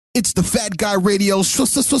It's the Fat Guy Radio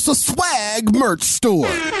Swag Merch Store.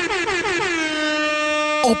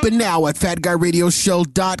 Open now at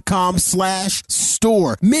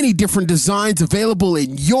fatguyradioshow.com/store. Many different designs available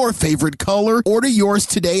in your favorite color. Order yours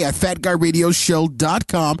today at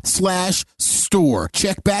fatguyradioshow.com/store.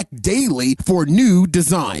 Check back daily for new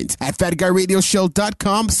designs at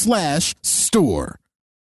fatguyradioshow.com/store.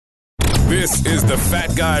 This is the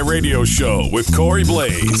Fat Guy Radio Show with Corey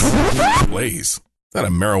Blaze. Blaze? Is that a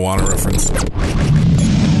marijuana reference?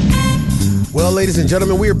 Well, ladies and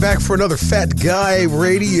gentlemen, we are back for another Fat Guy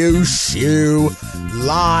Radio Show.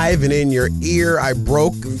 Live and in your ear. I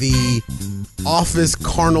broke the office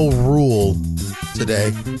carnal rule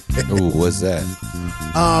today. Ooh, what's that?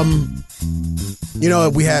 You know,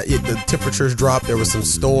 we had the temperatures dropped. There was some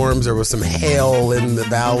storms. There was some hail in the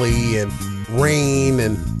valley and rain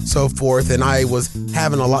and so forth. And I was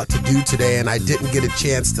having a lot to do today, and I didn't get a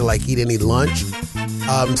chance to eat any lunch.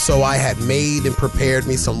 So I had made and prepared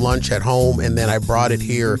me some lunch at home, and then I brought it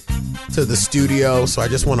here to the studio. So I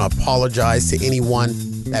just want to apologize to anyone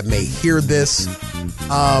that may hear this.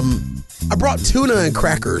 I brought tuna and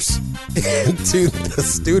crackers into the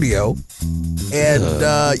studio, and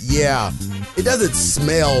yeah, it doesn't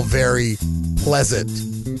smell very pleasant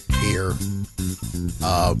here.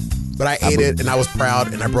 But I ate it, and I was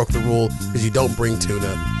proud, and I broke the rule because you don't bring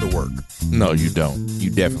tuna to work. No, you don't. You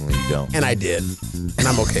definitely don't. And I did, and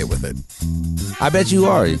I'm okay with it. I bet you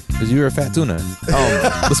are, because you're a fat tuna.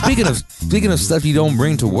 But speaking of stuff you don't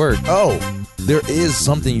bring to work, there is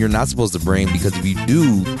something you're not supposed to bring, because if you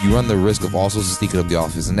do, you run the risk of also sneaking up the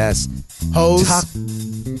office, and that's hose.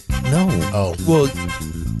 No. Oh. Well,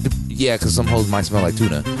 yeah, because some hoes might smell like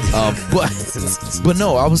tuna. But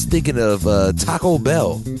no, I was thinking of Taco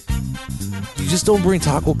Bell. You just don't bring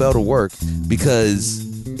Taco Bell to work because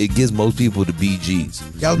it gives most people the BGs.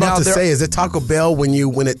 Yeah, I was about to say, is it Taco Bell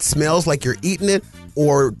when it smells like you're eating it,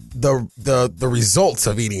 or the results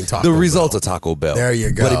of eating Taco Bell? The results of Taco Bell. There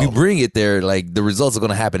you go. But if you bring it there, the results are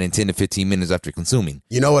going to happen in 10 to 15 minutes after consuming.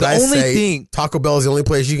 You know what I say? Taco Bell is the only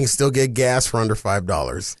place you can still get gas for under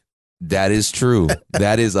 $5. That is true.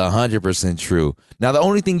 That is 100% true. Now, the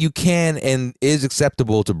only thing you can and is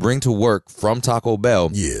acceptable to bring to work from Taco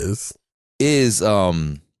Bell is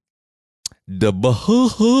the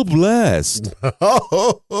Baja Blast.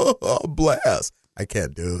 Blast. I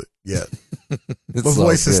can't do it yet. My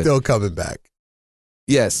voice is still coming back.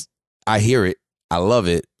 Yes, I hear it. I love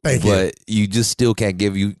it. Thank you. But you just still can't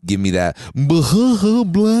give me that Baja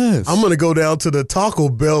Blast. I'm going to go down to the Taco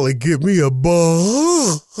Bell and give me a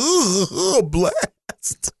Baja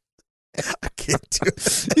Blast. I can't do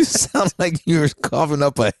it. You sound like you're coughing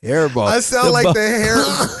up a hairball. I sound like the hair.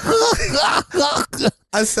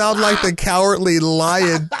 I sound like the cowardly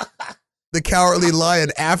lion. The cowardly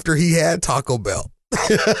lion after he had Taco Bell.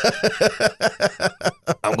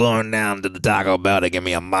 I'm going down to the Taco Bell to give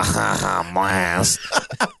me a Baja Blast.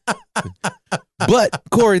 But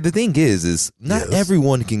Corey, the thing is not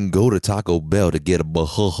everyone can go to Taco Bell to get a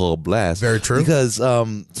Baja Blast. Very true. Because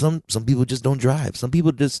some people just don't drive. Some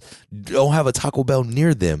people just don't have a Taco Bell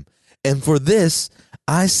near them. And for this,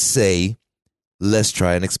 I say, let's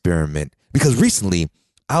try an experiment. Because recently,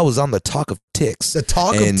 I was on the Talk of Tix. The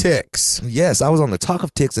Talk of Tix. Yes, I was on the Talk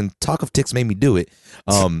of Tix, and Talk of Tix made me do it.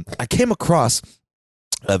 I came across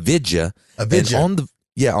a vidya. And on the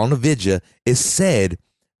vidya, it said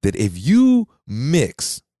that if you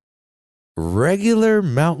mix regular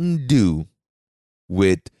Mountain Dew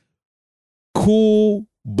with Cool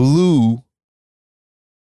Blue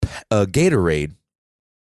Gatorade,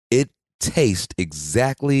 it tastes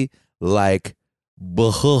exactly like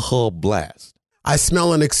Baja Blast. I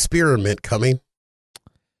smell an experiment coming.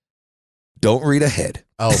 Don't read ahead.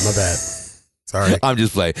 Oh, my bad. Sorry. I'm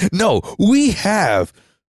just playing. No, we have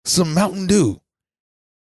some Mountain Dew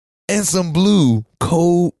and some cool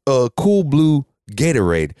blue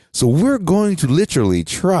Gatorade. So we're going to literally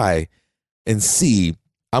try and see.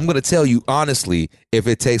 I'm going to tell you honestly if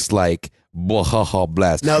it tastes like Baja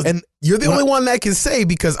Blast. Now, and you're the only one that can say,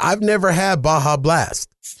 because I've never had Baja Blast.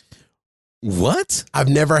 What? I've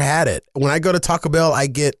never had it. When I go to Taco Bell, I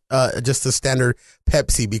get just a standard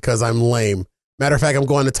Pepsi because I'm lame. Matter of fact, I'm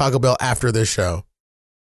going to Taco Bell after this show.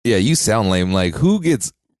 Yeah, you sound lame. Who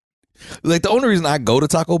gets... the only reason I go to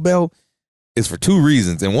Taco Bell is for two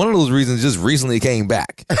reasons. And one of those reasons just recently came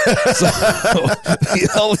back. So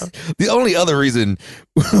the only other reason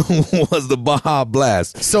was the Baja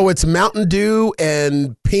Blast. So it's Mountain Dew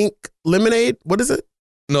and pink lemonade? What is it?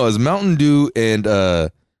 No, it's Mountain Dew and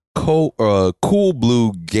Cool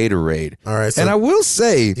Blue Gatorade. All right. So and I will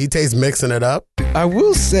say, D-Tay's mixing it up. I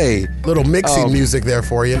will say, little mixing music there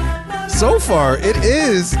for you. So far, it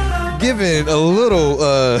is giving a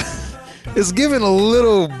little. It's giving a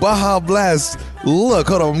little Baja Blast look.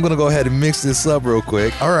 Hold on, I'm gonna go ahead and mix this up real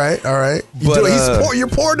quick. All right. But, you're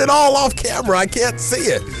pouring it all off camera. I can't see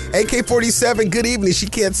it. AK-47, good evening. She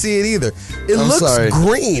can't see it either. I'm looks sorry.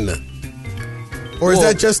 Green. Or is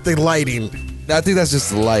that just the lighting? I think that's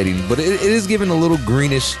just the lighting, but it is giving a little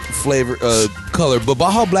greenish flavor, color. But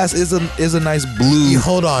Baja Blast is a nice blue.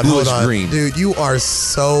 Hold on, green. Dude, you are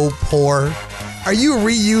so poor. Are you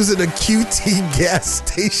reusing a QT gas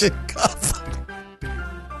station cup?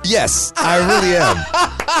 Yes, I really am.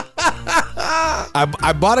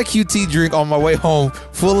 I bought a QT drink on my way home,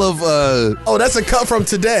 full of. Oh, that's a cup from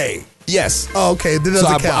today. Yes. Oh, okay. That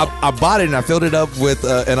doesn't count. I bought it and I filled it up with,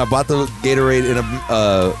 and I bought the Gatorade in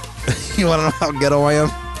a. You want to know how ghetto I am?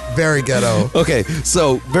 Very ghetto. Okay,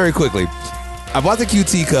 so very quickly, I bought the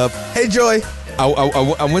QT cup. Hey, Joy.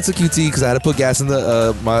 I went to QT because I had to put gas in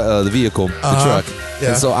the vehicle, the truck,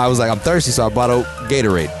 and so I was like, I'm thirsty, so I bought a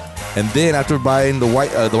Gatorade. And then after buying the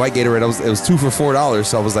white Gatorade, it was 2 for $4.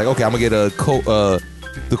 So I was like, okay, I'm gonna get the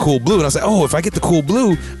Cool Blue, and I was like, oh, if I get the Cool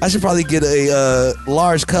Blue, I should probably get a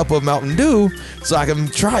large cup of Mountain Dew so I can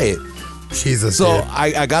try it. Jesus. So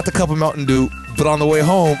I got the cup of Mountain Dew, but on the way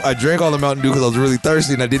home, I drank all the Mountain Dew because I was really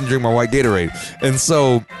thirsty, and I didn't drink my white Gatorade, and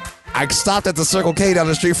so I stopped at the Circle K down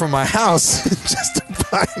the street from my house just to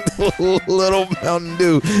buy the little Mountain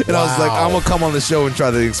Dew. And I was like, I'm going to come on the show and try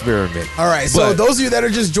the experiment. All right. So those of you that are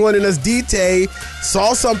just joining us, D-Tay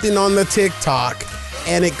saw something on the TikTok,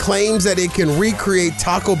 and it claims that it can recreate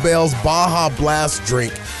Taco Bell's Baja Blast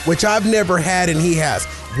drink, which I've never had, and he has.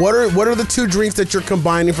 What are the two drinks that you're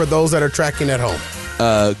combining for those that are tracking at home?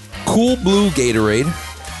 Cool Blue Gatorade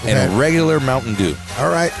and regular Mountain Dew. All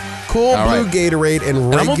right. Cool Blue Gatorade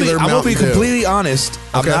and regular Mountain Dew. I'm going to be completely honest.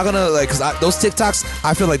 I'm not going to, because those TikToks,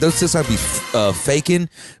 I feel like those TikToks be faking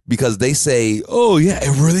because they say, oh, yeah,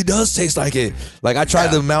 it really does taste like it. Like, I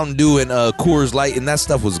tried the Mountain Dew and Coors Light, and that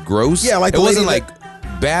stuff was gross. Yeah, like it wasn't, like,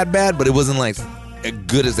 bad, but it wasn't, like, as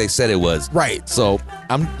good as they said it was. Right. So,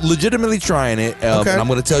 I'm legitimately trying it, and I'm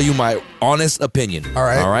going to tell you my honest opinion. All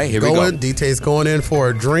right, here we go. D-Tay's going in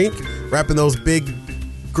for a drink, wrapping those big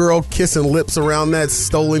girl kissing lips around that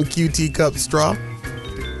stolen QT cup straw.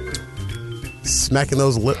 Smacking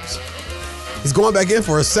those lips. He's going back in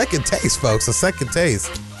for a second taste, folks. A second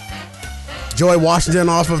taste. Joy Washington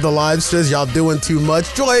off of the live says, y'all doing too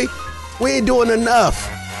much. Joy, we ain't doing enough.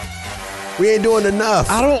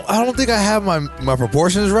 I don't think I have my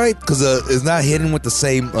proportions right because it's not hitting with the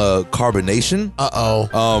same carbonation.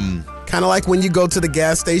 Kind of like when you go to the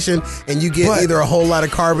gas station and you get either a whole lot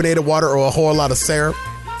of carbonated water or a whole lot of syrup.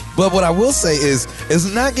 But what I will say is,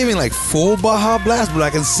 it's not giving like full Baja Blast, but I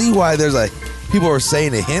can see why people are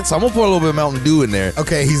saying it hints. So I'm going to pour a little bit of Mountain Dew in there.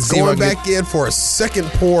 Okay, he's going back in for a second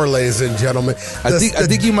pour, ladies and gentlemen. I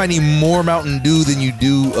think you might need more Mountain Dew than you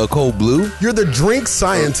do a Cold Blue. You're the drink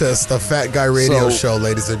scientist, the Fat Guy Radio Show,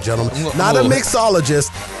 ladies and gentlemen. Not a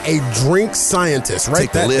mixologist, a drink scientist.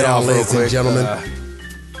 Write that down, ladies and gentlemen.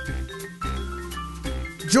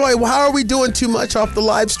 Joy, how are we doing too much off the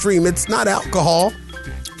live stream? It's not alcohol.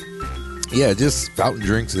 Yeah, just fountain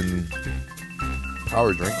drinks and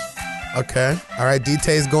power drinks. Okay. All right,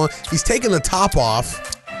 D-Tay's going. He's taking the top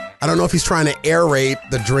off. I don't know if he's trying to aerate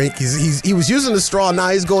the drink. He was using the straw.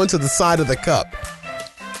 Now he's going to the side of the cup.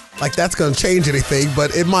 Like that's going to change anything,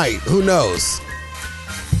 but it might. Who knows?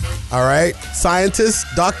 All right. Scientist,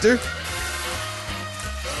 doctor.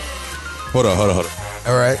 Hold on.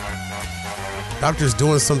 All right. Doctor's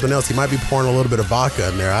doing something else. He might be pouring a little bit of vodka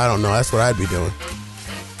in there. I don't know. That's what I'd be doing.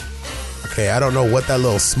 Okay, I don't know what that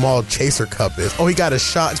little small chaser cup is. Oh, he got a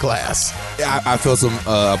shot glass. Yeah, I filled some.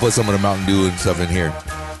 I put some of the Mountain Dew and stuff in here.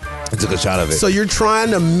 I took a shot of it. So you're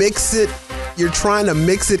trying to mix it. You're trying to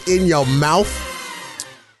mix it in your mouth.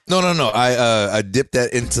 No. I dipped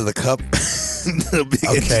that into the cup.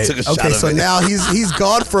 Okay. So now he's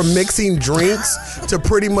gone from mixing drinks to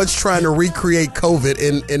pretty much trying to recreate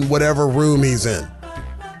COVID in whatever room he's in.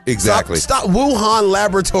 Exactly. Stop Wuhan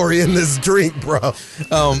laboratory in this drink, bro.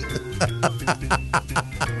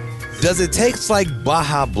 Does it taste like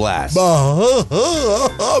Baja Blast?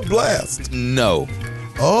 Blast. No.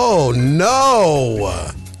 Oh, no.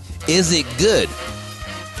 Is it good?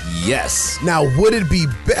 Yes. Now, would it be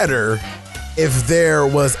better if there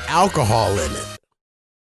was alcohol in it?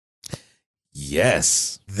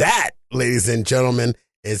 Yes. That, ladies and gentlemen,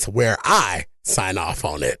 is where I sign off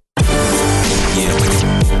on it. Yeah.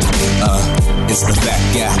 It's the Fat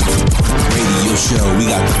Guy Radio Show. We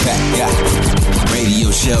got the Fat Guy Radio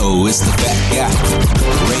Show. show. It's the Fat Guy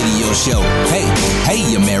Radio Show. Hey,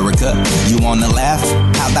 America, you wanna laugh?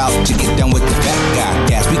 How about you get down with the Fat Guy?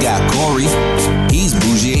 Yes, we got Corey, he's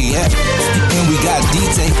bougie, yeah. And we got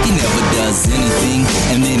DJ, he never does anything.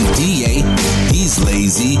 And then DA, he's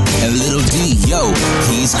lazy. And little D, yo,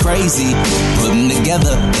 he's crazy. Put them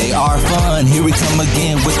together, they are fun. Here we come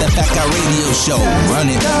again with the Fat Guy Radio Show. Run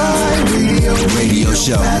it. Radio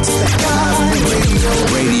Show.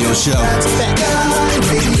 Radio Show.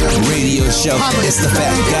 Radio Show. It's the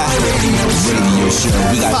Fat Guy Radio Show.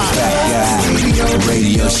 We got the Fat Guy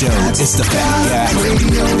Radio Show. It's the Fat Guy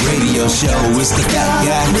Radio Show. It's the Fat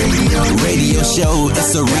Guy Radio Show.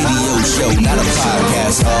 It's a radio show, not a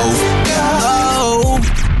podcast. Oh,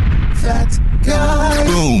 Fat Guy.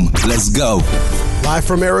 Boom. Let's go. Live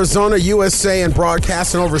from Arizona, USA, and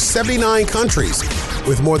broadcast in over 79 countries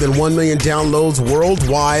with more than 1 million downloads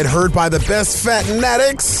worldwide, heard by the best fat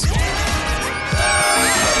fanatics.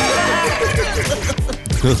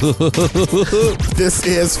 This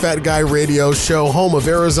is Fat Guy Radio Show, home of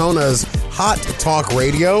Arizona's Hot Talk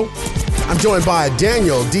Radio. I'm joined by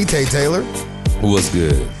Daniel D.T. Taylor. What's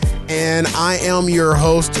good? And I am your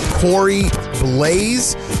host, Corey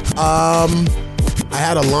Blaze. I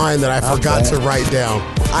had a line that I forgot to write down.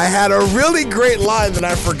 I had a really great line that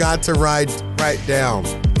I forgot to write down.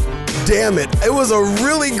 Damn it. It was a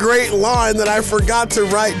really great line that I forgot to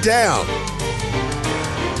write down.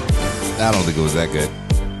 I don't think it was that good.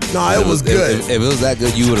 No, it was good. If it was that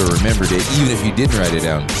good, you would have remembered it, even if you didn't write it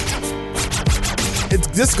down. It's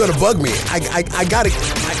just going to bug me. I got it.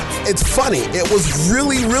 It's funny. It was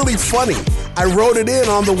really, really funny. I wrote it in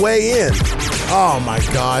on the way in. Oh my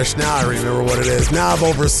gosh, now I remember what it is. Now I've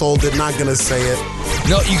oversold it, not gonna say it.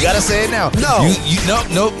 No, you gotta say it now. No.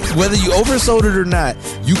 No, whether you oversold it or not,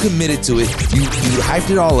 you committed to it. You hyped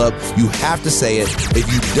it all up. You have to say it. If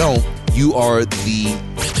you don't, you are the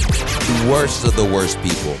worst of the worst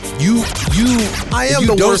people. I am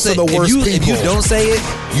the worst of the worst people. If you don't say it,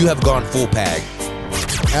 you have gone full pag.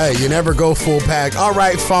 Hey, you never go full pack. All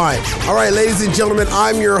right, fine. All right, ladies and gentlemen,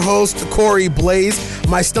 I'm your host, Corey Blaze.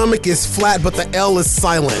 My stomach is flat, but the L is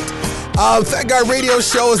silent. Fat Guy Radio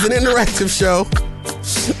Show is an interactive show.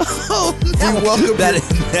 Oh, no. We welcome that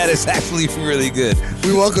is actually really good.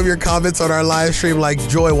 We welcome your comments on our live stream, like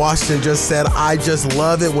Joy Washington just said. I just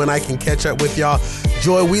love it when I can catch up with y'all.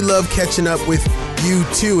 Joy, we love catching up with you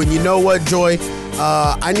too. And you know what, Joy?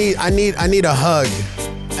 I need a hug.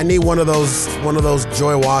 I need one of those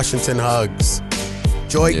Joy Washington hugs.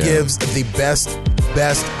 Joy gives the best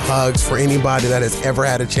hugs for anybody that has ever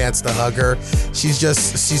had a chance to hug her. She's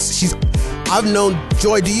I've known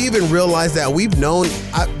Joy. Do you even realize that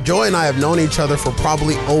Joy and I have known each other for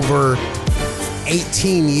probably over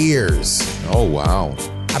 18 years. Oh, wow.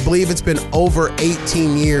 I believe it's been over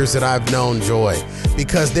 18 years that I've known Joy,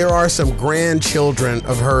 because there are some grandchildren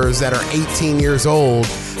of hers that are 18 years old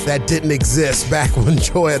that didn't exist back when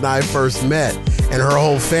Joy and I first met, and her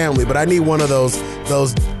whole family. But I need one of those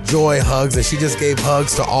Joy hugs, and she just gave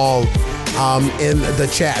hugs to all in the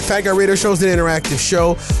chat. Fat Guy Radio Show is an interactive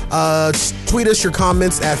show. Tweet us your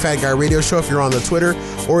comments at Fat Guy Radio Show if you're on the Twitter,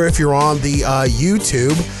 or if you're on the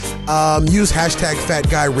YouTube. Use hashtag Fat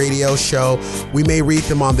Guy Radio Show. We may read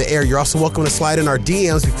them on the air. You're also welcome to slide in our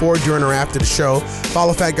DMs before, during, or after the show.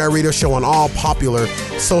 Follow Fat Guy Radio Show on all popular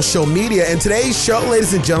social media. And today's show,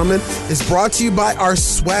 ladies and gentlemen, is brought to you by our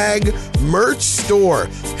swag merch store.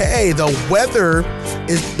 Hey, the weather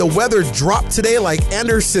dropped today like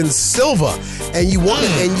Anderson Silva, and you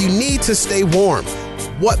need to stay warm.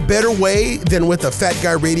 What better way than with a Fat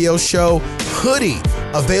Guy Radio Show hoodie,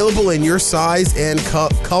 available in your size and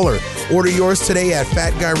color. Order yours today at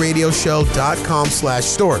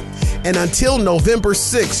fatguyradioshow.com/store. And until November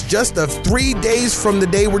 6th, just 3 days from the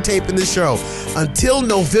day we're taping the show, until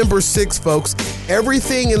November 6th, folks,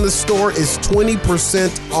 everything in the store is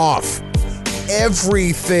 20% off.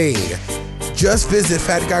 Everything. Just visit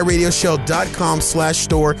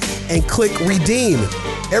fatguyradioshow.com/store and click redeem.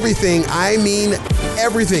 Everything, I mean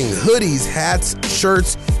everything. Hoodies, hats,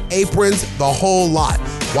 shirts, aprons, the whole lot.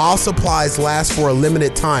 While supplies last for a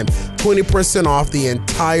limited time. 20% off the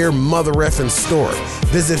entire mother effing store.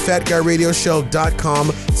 Visit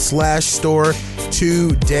fatguyradioshow.com/store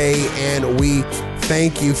today, and we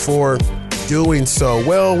thank you for doing so.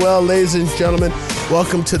 Well, ladies and gentlemen,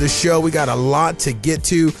 welcome to the show. We got a lot to get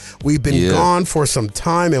to. We've been gone for some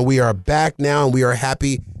time, and we are back now, and we are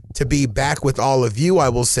happy to be back with all of you. I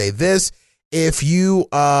will say this. If you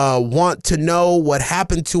want to know what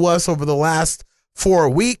happened to us over the last 4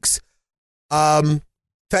 weeks,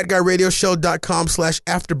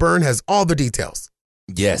 fatguyradioshow.com/afterburn has all the details.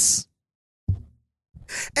 Yes.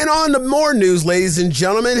 And on to more news, ladies and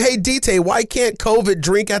gentlemen. Hey, DT, why can't COVID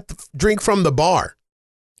drink from the bar?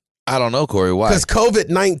 I don't know, Corey. Why? Because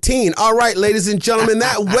COVID-19. All right, ladies and gentlemen,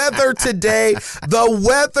 that weather today,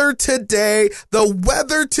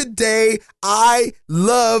 I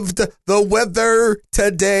loved the weather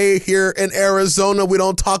today here in Arizona. We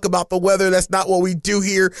don't talk about the weather. That's not what we do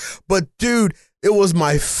here. But, dude, it was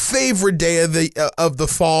my favorite day of the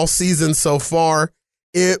fall season so far.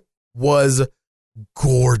 It was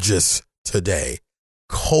gorgeous today.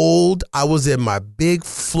 Cold. I was in my big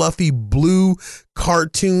fluffy blue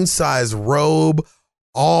cartoon size robe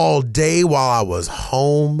all day while I was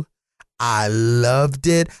home. I loved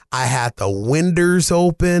it. I had the windows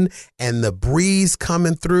open and the breeze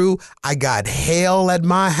coming through. I got hail at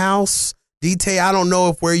my house. DT, I don't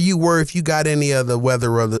know where you were, if you got any of the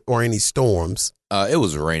weather or any storms. It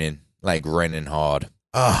was raining, like raining hard.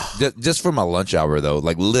 Just for my lunch hour though,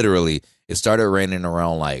 like literally, it started raining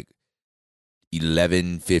around like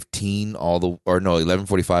 11:15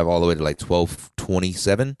 11:45 all the way to like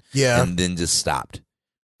 12:27. Yeah, and then just stopped.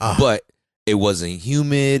 But it wasn't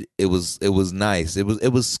humid. It was nice. It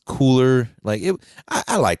was cooler. Like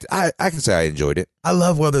I liked it. I can say I enjoyed it. I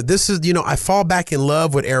love weather. This is, I fall back in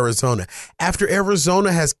love with Arizona. After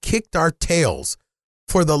Arizona has kicked our tails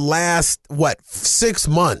for the last 6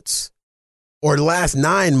 months. Or the last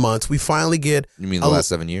 9 months, we finally get... You mean the last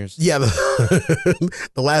 7 years? Yeah, the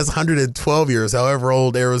last 112 years, however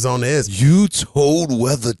old Arizona is. You told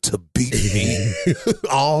weather to beat me.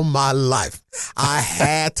 All my life. I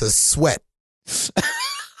had to sweat.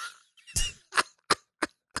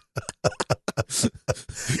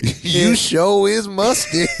 You show is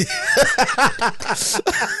musty.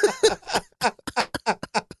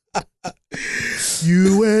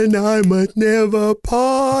 You and I must never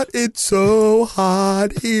part. It's so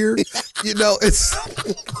hot here. It's...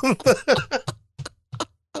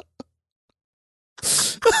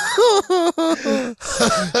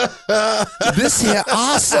 This here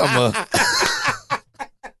awesome.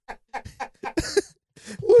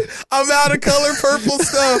 I'm out of color purple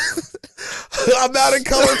stuff.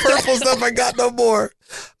 I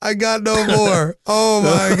got no more. Oh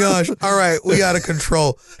my gosh. All right. We got to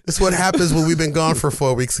control. This is what happens when we've been gone for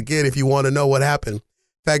 4 weeks. Again, if you want to know what happened,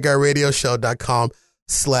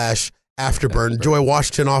 fatguyradioshow.com/afterburn. Joy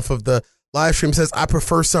Washington off of the live stream says, I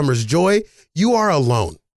prefer summers. Joy, you are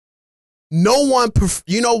alone. No one,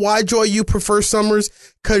 you know why, Joy, you prefer summers?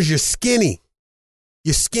 Because you're skinny.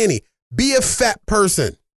 Be a fat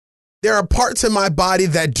person. There are parts of my body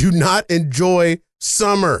that do not enjoy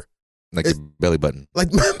summer. Like your belly button. Like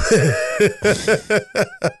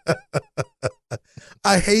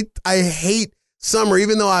I hate summer.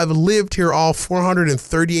 Even though I've lived here all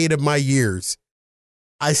 438 of my years,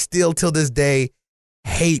 I still till this day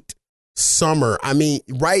hate summer. I mean,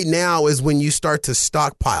 right now is when you start to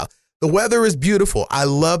stockpile. The weather is beautiful. I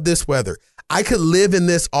love this weather. I could live in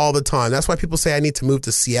this all the time. That's why people say I need to move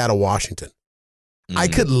to Seattle, Washington. I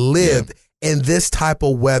could live in this type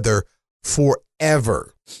of weather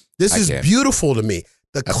forever. This is beautiful to me.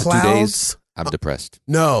 The After clouds. 2 days, I'm depressed.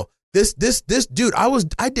 No, this dude.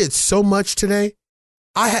 I did so much today.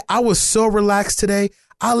 I was so relaxed today.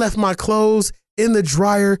 I left my clothes in the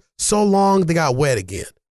dryer so long they got wet again.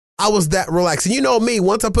 I was that relaxed. And you know me,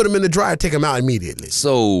 once I put them in the dryer, I take them out immediately.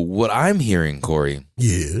 So what I'm hearing, Corey,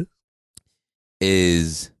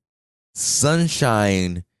 is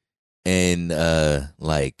sunshine and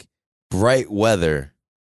like bright weather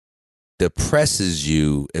depresses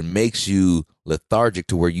you and makes you lethargic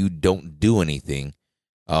to where you don't do anything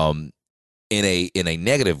in a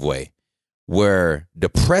negative way, where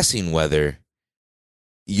depressing weather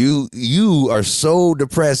you are so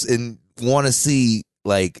depressed and want to see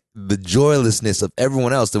like the joylessness of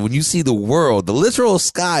everyone else that when you see the world, the literal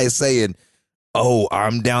sky is saying, oh,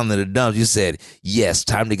 I'm down in the dumps, you said, yes,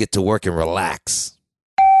 time to get to work and relax.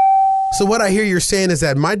 So what I hear you're saying is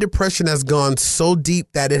that my depression has gone so deep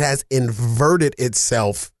that it has inverted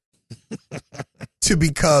itself to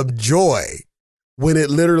become joy when it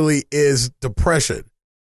literally is depression.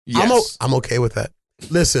 Yes. I'm okay with that.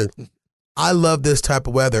 Listen, I love this type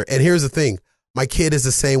of weather. And here's the thing. My kid is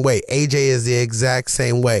the same way. AJ is the exact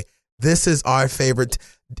same way. This is our favorite.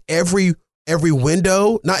 Every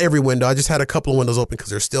window, not every window. I just had a couple of windows open because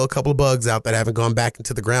there's still a couple of bugs out that haven't gone back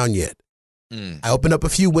into the ground yet. I opened up a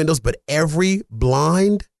few windows, but every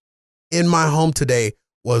blind in my home today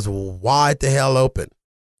was wide the hell open.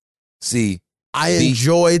 See, I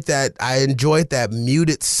enjoyed that. I enjoyed that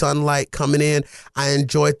muted sunlight coming in. I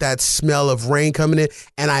enjoyed that smell of rain coming in,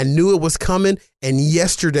 and I knew it was coming. And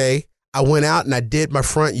yesterday I went out and I did my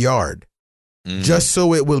front yard just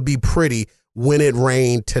so it will be pretty when it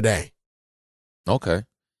rained today. Okay.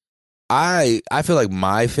 I feel like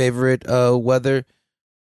my favorite weather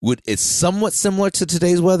it's somewhat similar to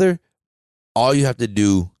today's weather. All you have to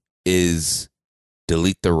do is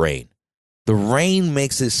delete the rain. The rain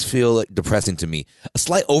makes it feel like depressing to me. A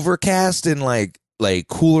slight overcast and like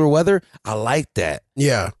cooler weather, I like that.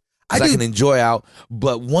 Yeah. I can enjoy out,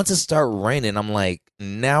 but once it starts raining, I'm like,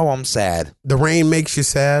 now I'm sad. The rain makes you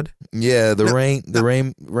sad? Yeah, rain,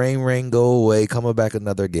 go away, coming back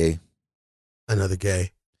another gay. Another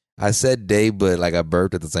gay. I said day, but like I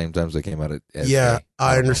burped at the same time, so it came out as yeah, day.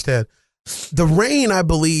 I understand. The rain, I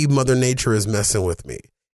believe Mother Nature is messing with me.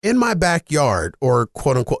 In my backyard, or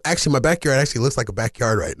quote unquote, actually my backyard actually looks like a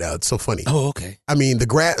backyard right now. It's so funny. Oh, okay. I mean, the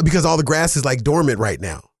grass, because all the grass is like dormant right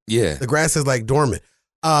now. Yeah. The grass is like dormant.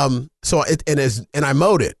 So I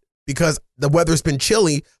mowed it because the weather's been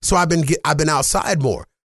chilly. So I've been outside more.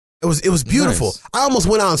 It was beautiful. Nice. I almost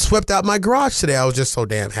went out and swept out my garage today. I was just so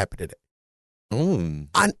damn happy today.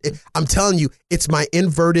 I'm telling you, it's my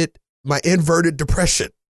inverted depression.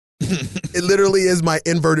 It literally is my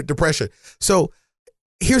inverted depression. So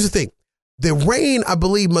here's the thing. The rain, I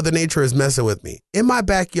believe Mother Nature is messing with me. In my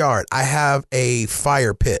backyard, I have a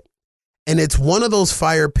fire pit. And it's one of those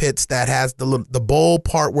fire pits that has the bowl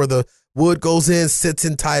part where the wood goes in, sits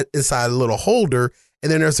inside a little holder,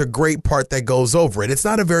 and then there's a grate part that goes over it. It's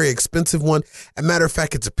not a very expensive one. As a matter of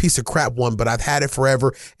fact, it's a piece of crap one, but I've had it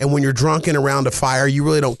forever. And when you're drunken around a fire, you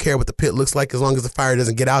really don't care what the pit looks like as long as the fire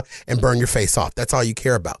doesn't get out and burn your face off. That's all you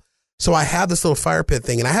care about. So I have this little fire pit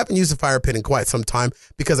thing, and I haven't used a fire pit in quite some time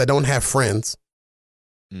because I don't have friends.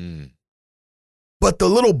 But the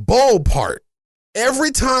little bowl part, every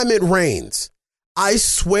time it rains, I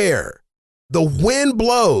swear, the wind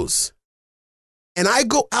blows, and I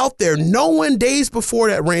go out there knowing days before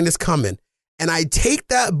that rain is coming, and I take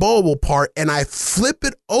that bowl part and I flip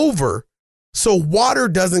it over so water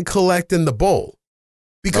doesn't collect in the bowl.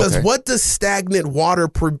 Because what does stagnant water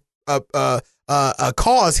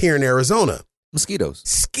cause here in Arizona? Mosquitoes.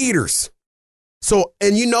 Skeeters. So,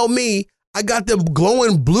 and you know me, I got them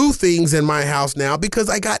glowing blue things in my house now because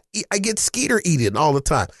I get skeeter eating all the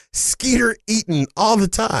time. Skeeter eating all the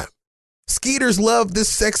time. Skeeters love this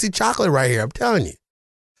sexy chocolate right here, I'm telling you.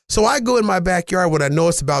 So I go in my backyard when I know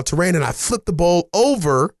it's about to rain and I flip the bowl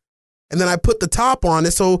over and then I put the top on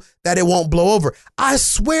it so that it won't blow over. I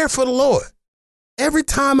swear for the Lord, every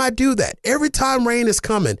time I do that, every time rain is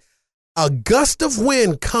coming, a gust of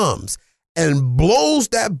wind comes and blows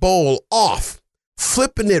that bowl off,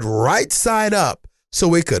 flipping it right side up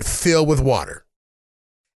so it could fill with water.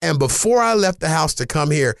 And before I left the house to come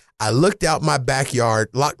here, I looked out my backyard,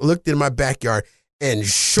 looked in my backyard, and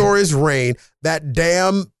sure as rain, that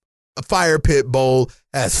damn fire pit bowl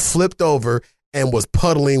has flipped over and was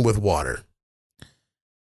puddling with water.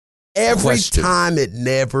 Every time, it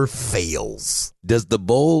never fails. Is the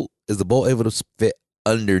bowl able to fit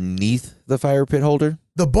underneath the fire pit holder?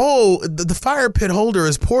 The bowl, the fire pit holder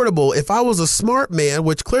is portable. If I was a smart man,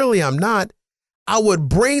 which clearly I'm not, I would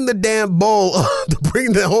bring the damn bowl,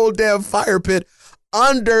 bring the whole damn fire pit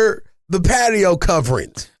under the patio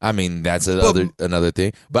coverings. I mean, that's another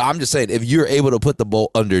thing. But I'm just saying, if you're able to put the bowl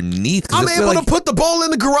underneath. I'm able to put the bowl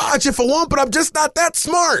in the garage if I want, but I'm just not that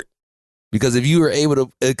smart. Because if you were able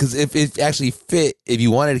to, because if it actually fit, if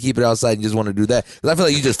you wanted to keep it outside and just want to do that, because I feel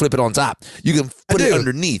like you just flip it on top. You can put it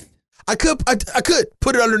underneath. I could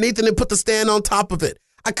put it underneath and then put the stand on top of it.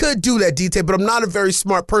 I could do that, DT, but I'm not a very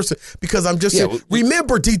smart person because I'm just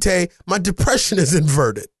remember, DT, my depression is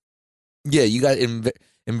inverted. Yeah, you got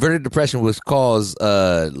inverted depression, which cause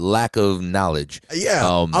lack of knowledge. Yeah,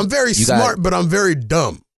 I'm very smart, but I'm very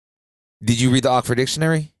dumb. Did you read the Oxford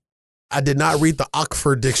Dictionary? I did not read the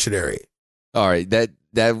Oxford Dictionary. All right, that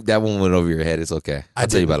one went over your head. It's okay. I'll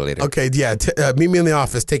tell you about it later. Okay, yeah. Meet me in the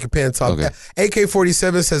office. Take your pants off. Okay.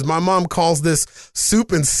 AK-47 says, my mom calls this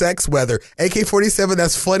soup and sex weather. AK-47,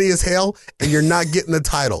 that's funny as hell, and you're not getting the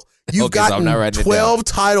title. You've gotten 12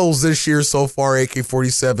 titles this year so far,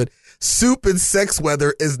 AK-47. Soup and sex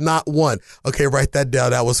weather is not one. Okay, write that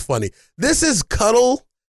down. That was funny. This is cuddle.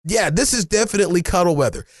 Yeah, this is definitely cuddle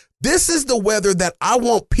weather. This is the weather that I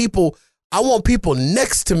want people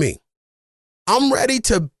next to me. I'm ready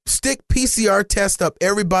to stick PCR test up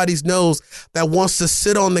everybody's nose that wants to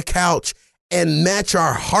sit on the couch and match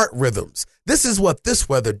our heart rhythms. This is what this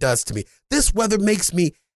weather does to me. This weather makes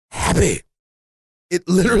me happy. It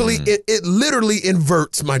literally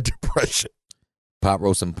inverts my depression. Pot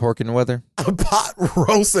roast and porkin' weather? Pot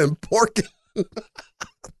roast and porkin'.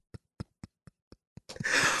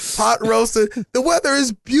 Pot roasted. The weather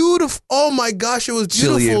is beautiful. Oh my gosh, it was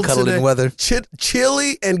beautiful today. Chilly and cuddling weather.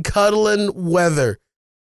 Chilly and cuddling weather.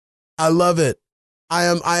 I love it. I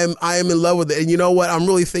am in love with it. And you know what? I'm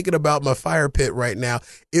really thinking about my fire pit right now.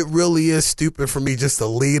 It really is stupid for me just to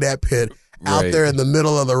leave that pit out there in the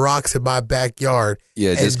middle of the rocks in my backyard.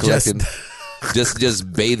 Yeah, just collecting,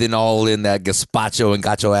 just bathing all in that gazpacho and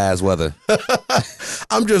gacho ass weather.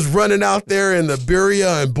 I'm just running out there in the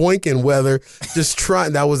Birria and Boinkin weather, just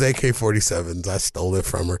trying. That was AK-47s. I stole it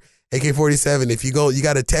from her. AK-47. If you go, you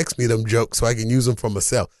got to text me them jokes so I can use them for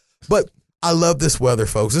myself. But I love this weather,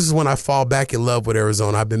 folks. This is when I fall back in love with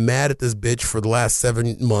Arizona. I've been mad at this bitch for the last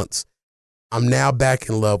 7 months. I'm now back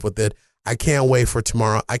in love with it. I can't wait for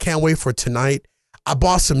tomorrow. I can't wait for tonight. I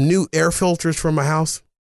bought some new air filters for my house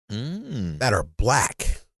that are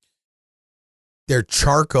black. They're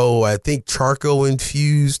charcoal, I think charcoal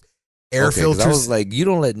infused air filters. I was like, you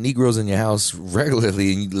don't let Negroes in your house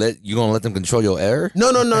regularly, and you gonna let them control your air? No.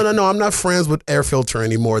 I'm not friends with air filter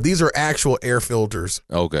anymore. These are actual air filters.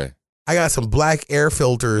 Okay. I got some black air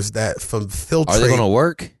filters that from Filtrete. Are they going to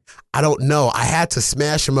work? I don't know. I had to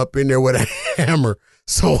smash them up in there with a hammer,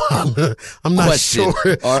 so I'm not sure.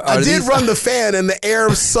 I did run the fan and the air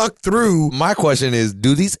sucked through. My question is,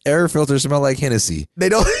 do these air filters smell like Hennessy? They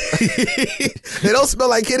don't. They don't smell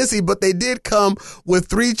like Hennessy, but they did come with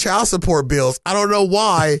 3 child support bills. I don't know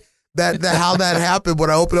why how that happened. When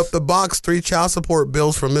I opened up the box, 3 child support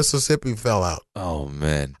bills from Mississippi fell out. Oh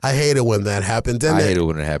man, I hate it when that happens. I hate it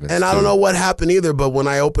when it happens. And I don't know what happened either, but when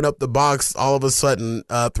I opened up the box, all of a sudden,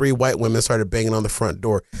 3 white women started banging on the front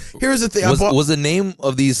door. Here's the thing: was the name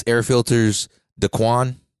of these air filters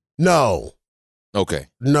Daquan? No. Okay.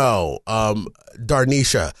 No.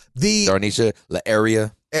 Darnisha. Darnisha La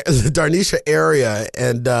Area. The Darnisha area,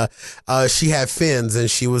 and she had fins, and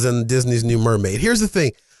she was in Disney's New Mermaid. Here's the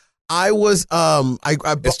thing. I was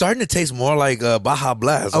it's starting to taste more like Baja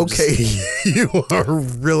Blast. Okay, you are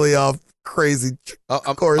really off crazy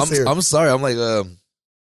course here. I'm sorry. I'm like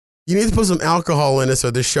you need to put some alcohol in it so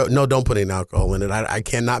this show. No, don't put any alcohol in it. I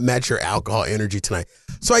cannot match your alcohol energy tonight.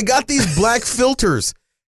 So I got these black filters,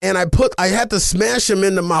 and I had to smash them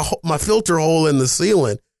into my filter hole in the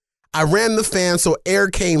ceiling. I ran the fan so air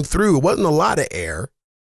came through. It wasn't a lot of air,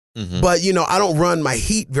 but I don't run my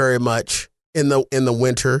heat very much in the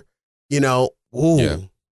winter. I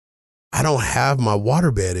don't have my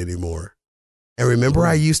waterbed anymore. And remember,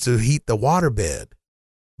 I used to heat the waterbed,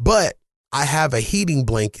 but I have a heating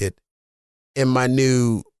blanket in my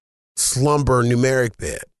new slumber numeric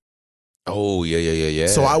bed. Oh, yeah.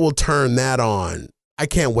 So I will turn that on. I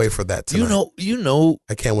can't wait for that tonight. You know.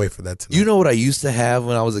 I can't wait for that tonight. You know what I used to have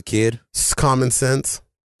when I was a kid? It's common sense.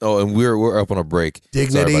 Oh, and we're up on a break.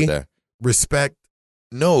 Dignity. Sorry about that. Respect.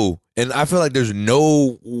 No, and I feel like there's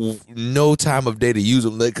no time of day to use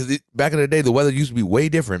them, because back in the day the weather used to be way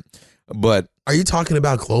different. But are you talking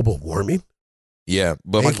about global warming? Yeah,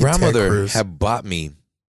 but my grandmother had bought me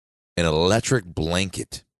an electric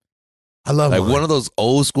blanket. I love like one of those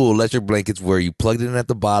old school electric blankets where you plugged it in at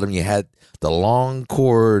the bottom. You had the long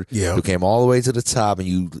cord that came all the way to the top,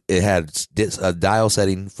 and it had a dial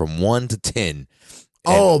setting from 1 to 10.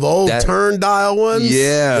 Oh, the old turn dial ones?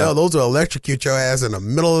 Yeah. Those will electrocute your ass in the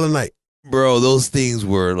middle of the night. Bro, those things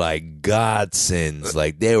were like godsends.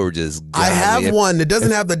 Like they were just godly. I have one that doesn't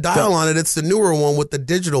have the dial on it. It's the newer one with the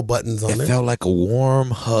digital buttons on it. It felt like a warm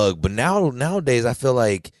hug. But nowadays, I feel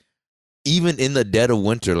like even in the dead of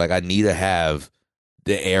winter, like I need to have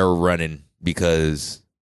the air running because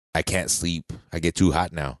I can't sleep. I get too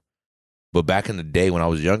hot now. But back in the day when I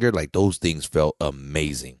was younger, like those things felt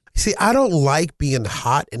amazing. See, I don't like being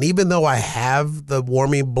hot, and even though I have the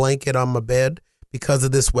warming blanket on my bed because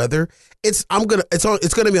of this weather, it's gonna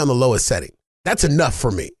be on the lowest setting. That's enough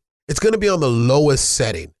for me. It's gonna be on the lowest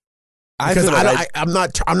setting because I'm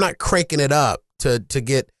not cranking it up to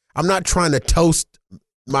get. I'm not trying to toast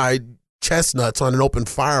my chestnuts on an open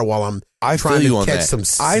fire while I'm trying to catch some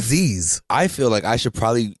Z's. I feel like I should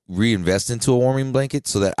probably reinvest into a warming blanket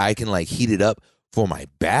so that I can like heat it up for my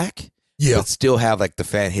back. Yeah, but still have like the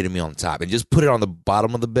fan hitting me on top, and just put it on the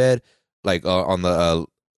bottom of the bed, like on the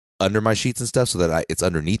under my sheets and stuff, so that it's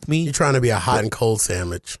underneath me. You're trying to be a hot and cold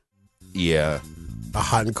sandwich. Yeah, a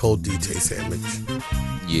hot and cold DJ sandwich.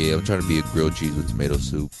 Yeah, I'm trying to be a grilled cheese with tomato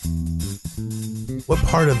soup. What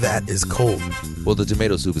part of that is cold? Well, the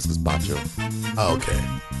tomato soup is gazpacho. Oh, okay.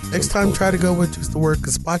 Next time, try to go with just the word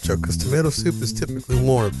gazpacho, because tomato soup is typically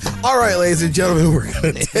warm. All right, ladies and gentlemen, we're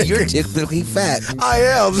going to take You're typically fat. I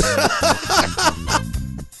am.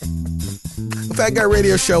 The Fat Guy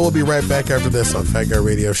Radio Show. We'll be right back after this on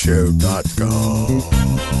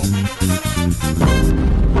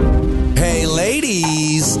FatGuyRadioShow.com. Hey,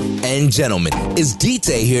 ladies and gentlemen, it's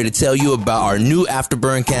D-Tay here to tell you about our new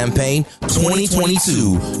Afterburn campaign,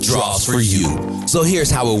 2022 Draws for You. So here's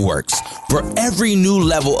how it works. For every new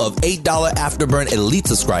level of $8 Afterburn Elite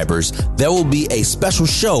subscribers, there will be a special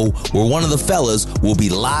show where one of the fellas will be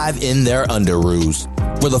live in their underoos.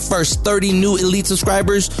 For the first 30 new Elite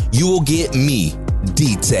subscribers, you will get me,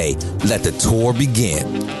 D-Tay. Let the tour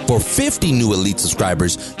begin. For 50 new Elite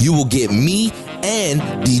subscribers, you will get me and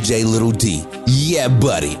DJ Little D. Yeah,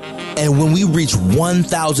 buddy. And when we reach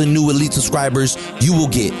 1,000 new Elite subscribers, you will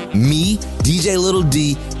get me, DJ Little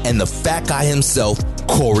D, and the fat guy himself,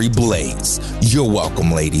 Corey Blaze. You're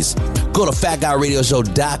welcome, ladies. Go to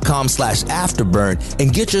fatguyradioshow.com/afterburn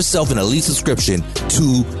and get yourself an Elite subscription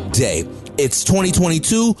today. It's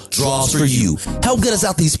 2022 Draws for You. Help get us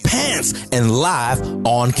out these pants and live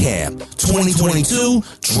on cam. 2022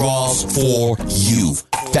 Draws for You.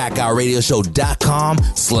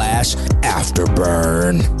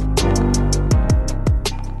 fatguyradioshow.com/afterburn.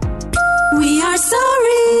 We are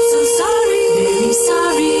sorry, so sorry, very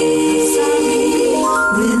sorry.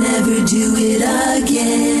 We'll never do it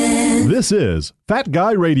again. This is Fat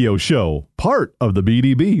Guy Radio Show, part of the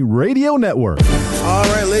BDB Radio Network. All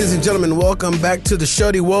right, ladies and gentlemen, welcome back to the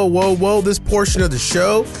show. Whoa, whoa, whoa. This portion of the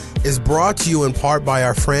show is brought to you in part by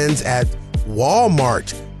our friends at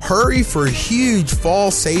Walmart. Hurry for huge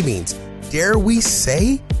fall savings. Dare we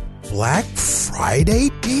say Black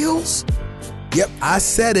Friday deals? Yep, I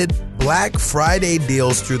said it. Black Friday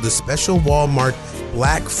deals through the special Walmart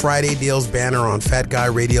Black Friday deals banner on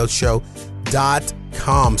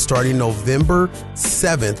fatguyradioshow.com starting November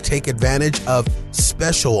 7th. Take advantage of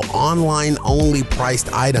special online only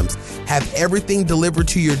priced items. Have everything delivered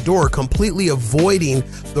to your door, completely avoiding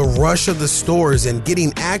the rush of the stores and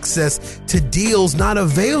getting access to deals not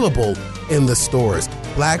available in the stores.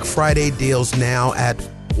 Black Friday deals now at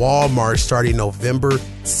Walmart starting November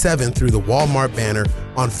 7th through the Walmart banner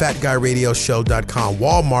on fatguyradioshow.com.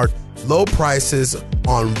 Walmart, low prices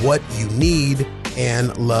on what you need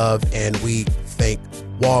and love, and we thank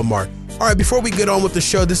Walmart. All right, before we get on with the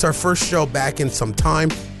show, this is our first show back in some time.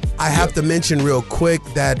 I have to mention real quick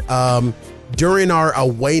that during our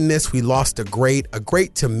awayness, we lost a great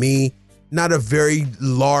to me, not a very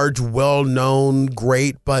large, well-known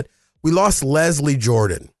great, but we lost Leslie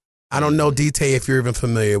Jordan. I don't know, D-Tay, if you're even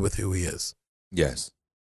familiar with who he is. Yes.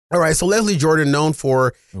 All right, so Leslie Jordan, known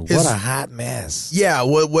for his... What a hot mess. Yeah,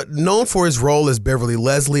 what known for his role as Beverly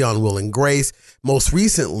Leslie on Will and Grace. Most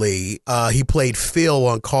recently, he played Phil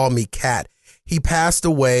on Call Me Kat. He passed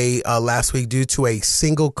away last week due to a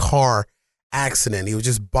single car accident. He was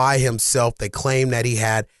just by himself. They claimed that he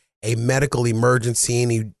had a medical emergency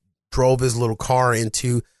and he drove his little car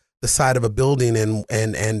into the side of a building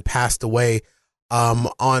and passed away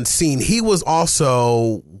on scene. He was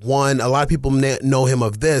also one, a lot of people know him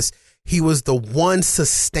of this. He was the one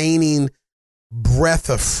sustaining breath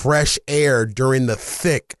of fresh air during the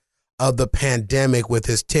thick of the pandemic with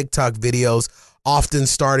his TikTok videos, often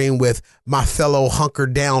starting with my fellow hunker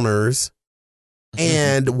downers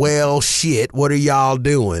and well, shit, what are y'all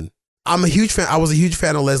doing? I'm a huge fan. I was a huge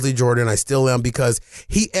fan of Leslie Jordan. I still am, because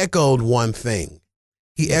he echoed one thing.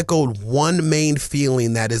 He echoed one main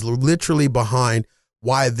feeling that is literally behind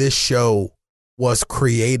why this show was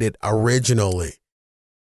created originally.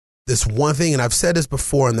 This one thing, and I've said this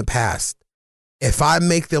before in the past, if I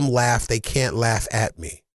make them laugh, they can't laugh at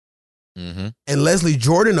me. Mm-hmm. And Leslie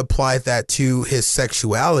Jordan applied that to his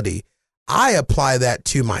sexuality. I apply that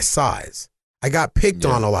to my size. I got picked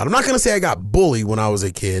on a lot. I'm not going to say I got bullied when I was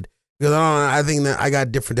a kid, because I think that I got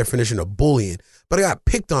a different definition of bullying. But I got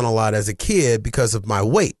picked on a lot as a kid because of my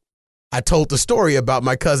weight. I told the story about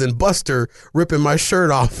my cousin Buster ripping my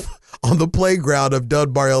shirt off on the playground of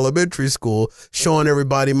Dunbar Elementary School, showing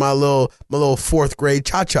everybody my little fourth grade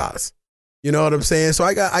cha-chas. You know what I'm saying? So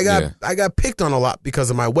I got picked on a lot because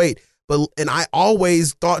of my weight. And I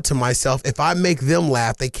always thought to myself, if I make them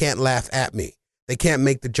laugh, they can't laugh at me. They can't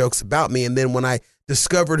make the jokes about me. And then when I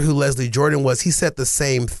discovered who Leslie Jordan was, he said the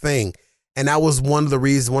same thing. And that was one of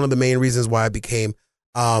the main reasons why I became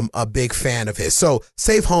a big fan of his. So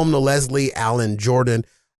safe home to Leslie Allen Jordan.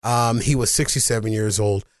 He was 67 years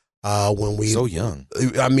old when we... So young.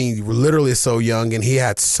 I mean, literally so young. And he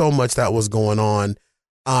had so much that was going on.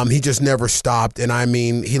 He just never stopped. And I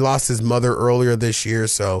mean, he lost his mother earlier this year.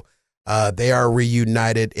 So they are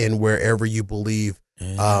reunited in wherever you believe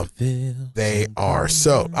they are.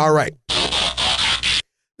 So, all right.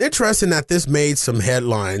 Interesting that this made some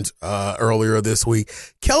headlines earlier this week.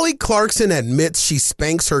 Kelly Clarkson admits she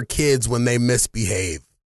spanks her kids when they misbehave.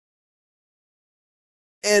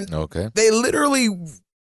 And they literally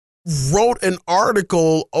wrote an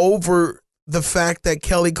article over the fact that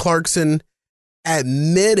Kelly Clarkson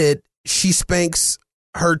admitted she spanks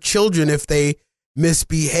her children if they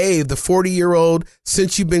misbehave. The 40-year-old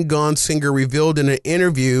Since You've Been Gone singer revealed in an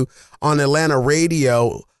interview on Atlanta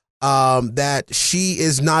radio that she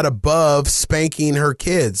is not above spanking her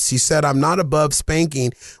kids. She said, "I'm not above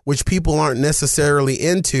spanking, which people aren't necessarily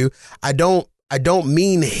into. I don't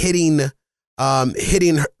mean hitting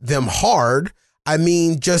them hard. I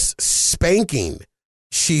mean just spanking,"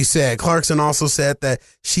 she said. Clarkson also said that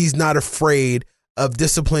she's not afraid of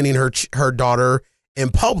disciplining her daughter in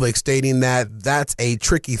public, stating that that's a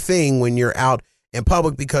tricky thing when you're out in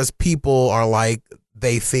public because people are like,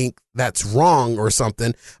 they think that's wrong or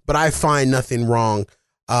something. But I find nothing wrong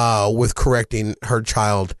with correcting her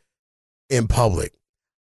child in public.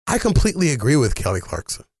 I completely agree with Kelly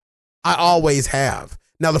Clarkson. I always have.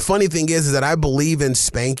 Now, the funny thing is that I believe in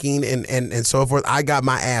spanking and so forth. I got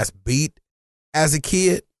my ass beat as a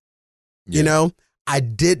kid. Yeah. You know, I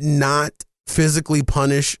did not physically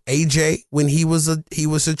punish AJ when he was a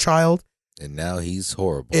child. And now he's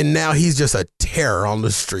horrible. And now he's just a terror on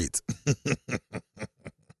the streets.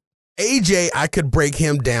 AJ, I could break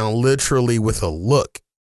him down literally with a look,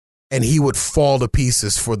 and he would fall to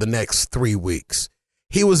pieces for the next 3 weeks.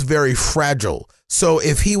 He was very fragile. So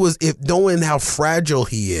if knowing how fragile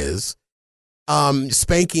he is,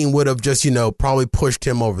 spanking would have just, probably pushed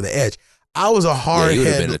him over the edge. I was a hard head. He would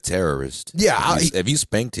have been a terrorist. Yeah. If you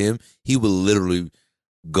spanked him, he would literally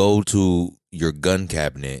go to your gun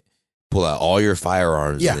cabinet, pull out all your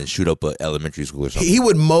firearms, and then shoot up an elementary school or something. He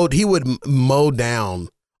would mow down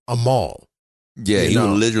a mall. Yeah, he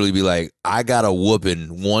would literally be like, "I got a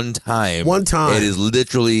whooping one time. It is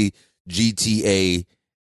literally GTA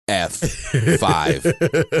F5."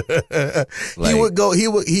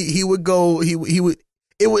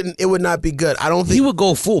 It would not be good. I don't think he would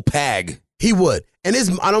go full pag. He would. And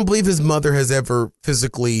I don't believe his mother has ever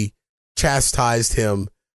physically chastised him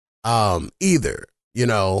either,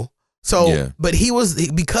 So, but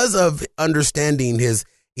because of understanding his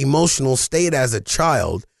emotional state as a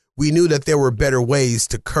child, we knew that there were better ways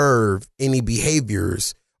to curb any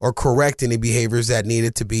behaviors or correct any behaviors that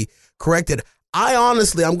needed to be corrected. I'm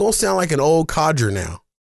going to sound like an old codger now.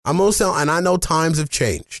 And I know times have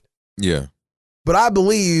changed. Yeah. But I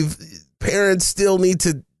believe parents still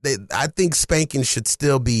I think spanking should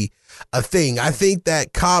still be a thing. I think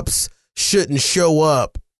that cops shouldn't show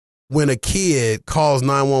up when a kid calls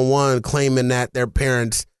 911 claiming that their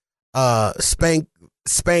parents spank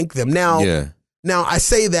them. Now I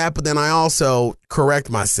say that, but then I also correct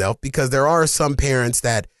myself because there are some parents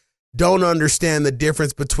that don't understand the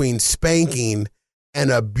difference between spanking and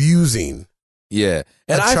abusing. Yeah.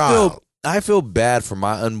 And I feel bad for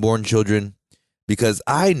my unborn children because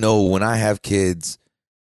I know when I have kids,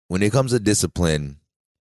 when it comes to discipline,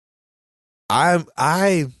 I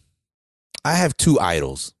have two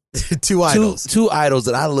idols. Two idols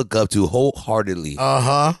that I look up to wholeheartedly.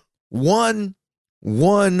 One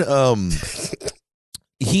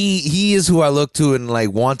he is who I look to and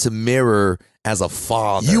want to mirror as a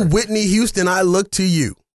father. You Whitney Houston, I look to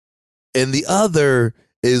you. And the other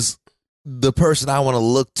is the person I want to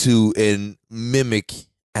look to and mimic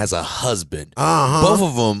as a husband. Both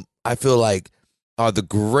of them I feel like are the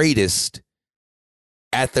greatest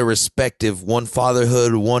at their respective, one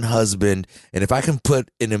fatherhood, one husband. And if I can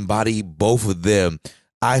put and embody both of them,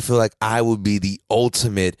 I feel like I would be the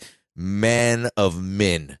ultimate man of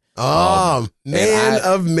men. Man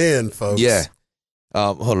of men, folks. Yeah.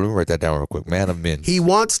 Hold on, let me write that down real quick. Man of men. He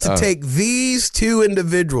wants to take these two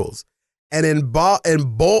individuals and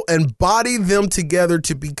embody them together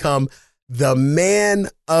to become the man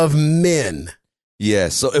of men. Yeah,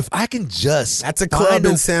 so if I can just... That's a club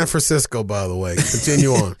in San Francisco, by the way.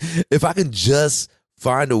 Continue on. If I can just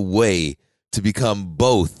find a way to become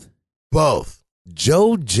both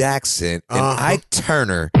Joe Jackson and Ike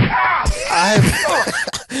Turner,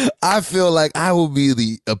 I feel like I will be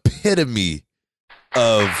the epitome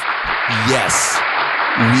of, yes,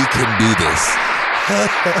 we can do this.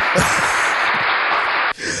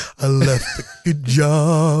 I left a good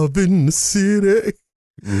job in the city.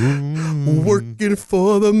 Working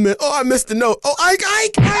for the men. Oh, I missed the note. Oh,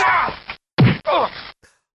 Ike.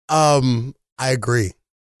 I agree.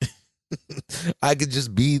 I could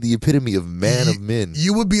just be the epitome of man of men.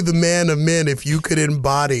 You would be the man of men if you could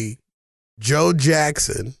embody Joe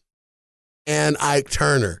Jackson and Ike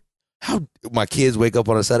Turner. How my kids wake up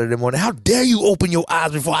on a Saturday morning. How dare you open your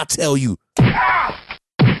eyes before I tell you?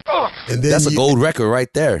 And then that's a gold record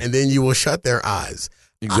right there. And then you will shut their eyes.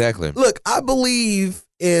 Exactly. I believe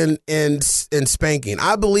in spanking.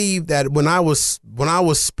 I believe that when I was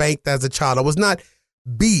spanked as a child, I was not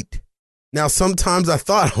beat Now, sometimes I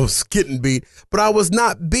thought I was getting beat, but I was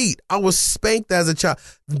not beat. I was spanked as a child.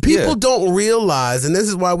 People don't realize, and this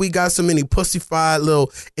is why we got so many pussified little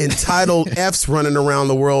entitled Fs running around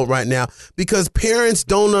the world right now, because parents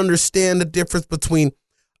don't understand the difference between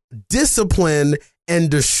discipline and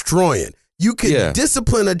destroying. You can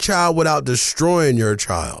discipline a child without destroying your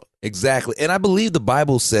child. Exactly. And I believe the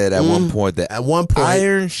Bible said at one point that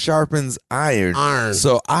iron sharpens iron.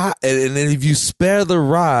 So and if you spare the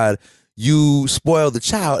rod, you spoil the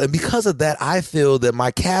child. And because of that, I feel that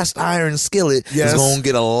my cast iron skillet is going to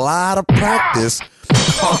get a lot of practice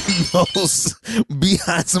on those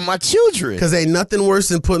behinds of my children. Because ain't nothing worse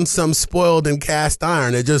than putting something spoiled in cast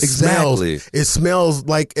iron. It just smells. It smells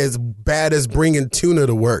like as bad as bringing tuna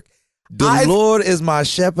to work. The Lord is my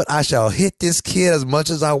shepherd. I shall hit this kid as much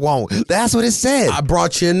as I want. That's what it said. I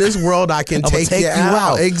brought you in this world. I can take you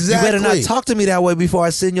out. Exactly. You better not talk to me that way before I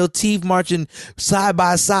send your teeth marching side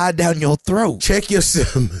by side down your throat. Check your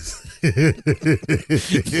symptoms.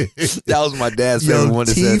 That was my dad's favorite one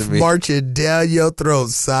to say to me. Teeth marching down your throat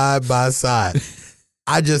side by side.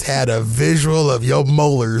 I just had a visual of your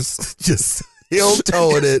molars just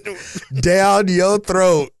heel-toeing it down your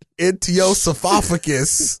throat into your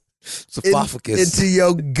esophagus. Into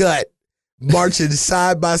your gut, marching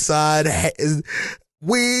side by side.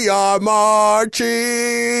 We are marching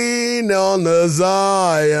on the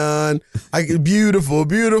Zion. Beautiful,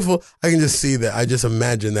 beautiful. I can just see that. I just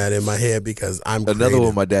imagine that in my head because I'm Another creative.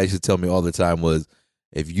 one my dad used to tell me all the time was,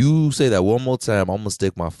 if you say that one more time, I'm going to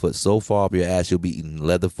stick my foot so far up your ass, you'll be eating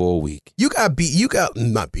leather for a week. You got beat. You got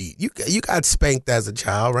spanked as a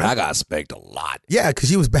child, right? I got spanked a lot. Yeah,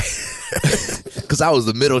 because you was bad. Because I was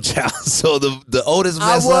the middle child. So the oldest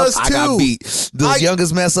mess up, I got beat. The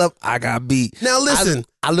youngest mess up, I got beat. Now listen.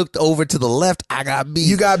 I looked over to the left, I got beat.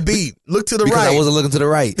 You got beat. Look to the because right. I wasn't looking to the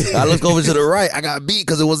right. I looked over to the right, I got beat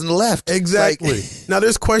because it wasn't the left. Exactly. Now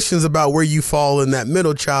there's questions about where you fall in that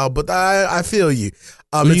middle child, but I feel you.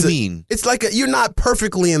 What do you mean? It's like you're not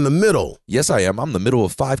perfectly in the middle. Yes, I am. I'm the middle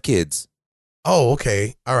of 5 kids. Oh,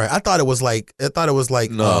 okay. All right. I thought it was like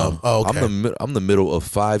no. Okay. I'm the middle of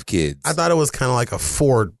 5 kids. I thought it was kind of like a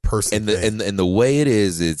Ford person. And the way it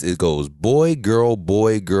is it goes boy, girl,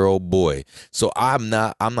 boy, girl, boy. So I'm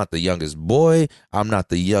not the youngest boy. I'm not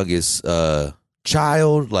the youngest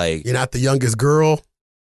child. Like, you're not the youngest girl.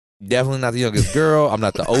 Definitely not the youngest girl. I'm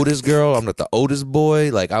not the oldest girl. I'm not the oldest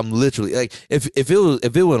boy. Like, I'm literally like, if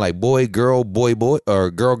it went like boy, girl, boy,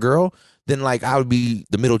 or girl, girl, then like I would be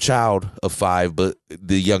the middle child of 5, but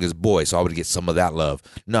the youngest boy. So I would get some of that love.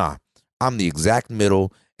 Nah, I'm the exact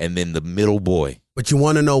middle and then the middle boy. But you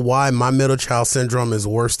want to know why my middle child syndrome is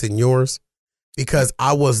worse than yours? Because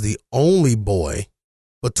I was the only boy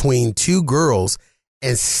between 2 girls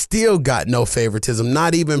and still got no favoritism,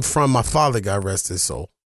 not even from my father, God rest his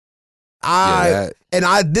soul.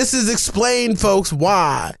 This is explained, folks,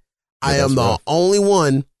 why I am the only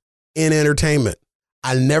one in entertainment.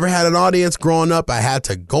 I never had an audience growing up. I had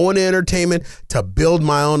to go into entertainment to build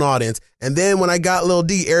my own audience. And then when I got Lil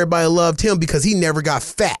D, everybody loved him because he never got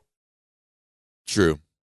fat. True.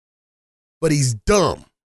 But he's dumb.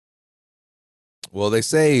 Well, they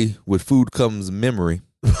say with food comes memory.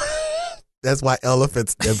 That's why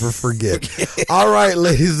elephants never forget. All right,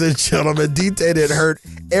 ladies and gentlemen, D-Tay didn't hurt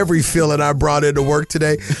every feeling I brought into work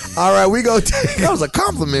today. All right, we go take. That was a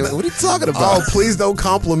compliment. What are you talking about? Oh, please don't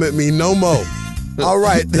compliment me no more. All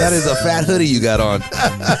right. That is a fat hoodie you got on.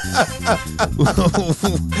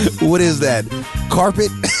 What is that? Carpet?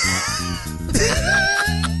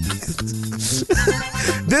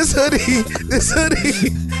 This hoodie.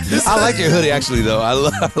 I like your hoodie, actually, though. I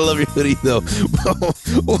love your hoodie, though.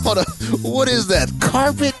 What is that?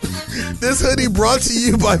 Carpet? This hoodie brought to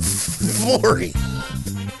you by Flooring.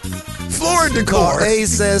 Flooring Decor.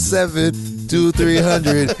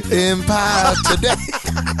 877-2300 Empire today.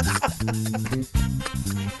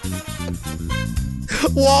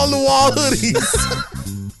 Wall-to-wall hoodies.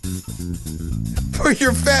 For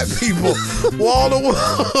your fat people.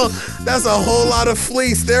 Wall-to-wall. That's a whole lot of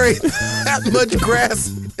fleece. There ain't that much grass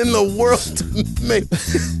in the world to make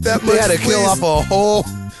that much They had to fleece.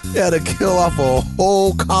 kill off a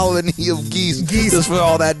whole colony of geese just for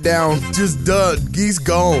all that down. Just done. Geese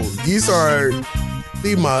gone. Geese are...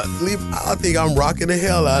 I think I'm rocking the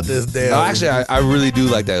hell out of this damn. No, actually, I really do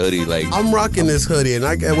like that hoodie. Like, I'm rocking this hoodie, and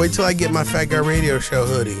I can't wait till I get my Fat Guy Radio Show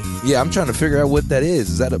hoodie. Yeah, I'm trying to figure out what that is.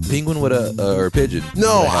 Is that a penguin with or a pigeon?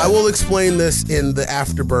 No, I will explain this in the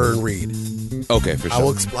Afterburn read. Okay, for sure. I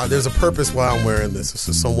will explain. There's a purpose why I'm wearing this. This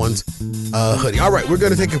is someone's hoodie. All right, we're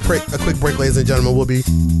going to take a quick break, ladies and gentlemen. We'll be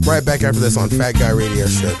right back after this on Fat Guy Radio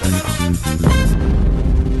Show.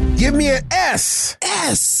 Give me an S.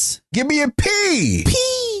 S. Give me a P.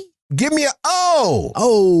 P. Give me a O.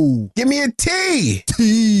 O. Give me a T.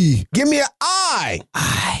 T. Give me a I.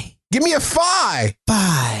 I. Give me a Phi.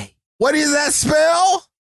 Phi. What does that spell?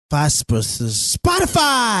 Spotify.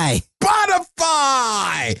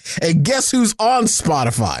 Spotify. And guess who's on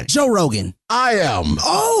Spotify? Joe Rogan. I am.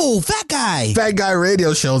 Oh, Fat Guy. Fat Guy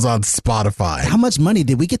Radio Show's on Spotify. How much money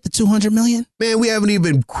did we get? The 200 million? Man, we haven't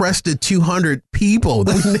even crested 200 people.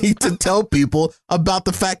 We need to tell people about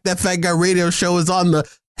the fact that Fat Guy Radio Show is on the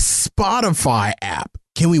Spotify app.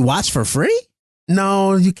 Can we watch for free?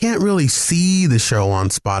 No, you can't really see the show on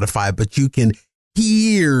Spotify, but you can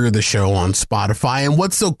hear the show on Spotify. And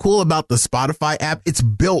what's so cool about the Spotify app, it's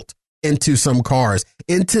built into some cars,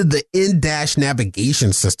 into the in-dash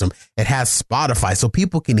navigation system. It has Spotify, so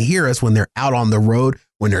people can hear us when they're out on the road,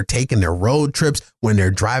 when they're taking their road trips, when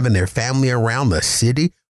they're driving their family around the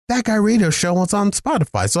city. Fat Guy Radio Show is on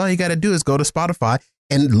Spotify. So all you got to do is go to Spotify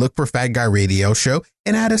and look for Fat Guy Radio Show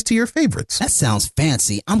and add us to your favorites. That sounds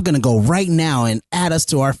fancy. I'm going to go right now and add us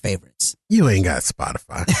to our favorites. You ain't got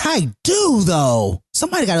Spotify. I do, though.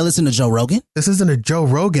 Somebody got to listen to Joe Rogan. This isn't a Joe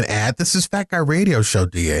Rogan ad. This is Fat Guy Radio Show,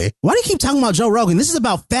 DA. Why do you keep talking about Joe Rogan? This is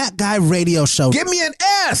about Fat Guy Radio Show. Give me an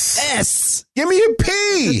S. S. Give me a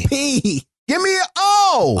P. P. Give me an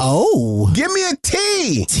O. O. Give me a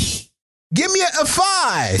T. T. Give me a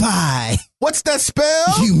Phi. Phi. What's that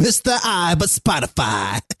spell? You missed the I, but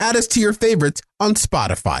Spotify. Add us to your favorites on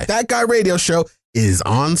Spotify. That Guy Radio Show is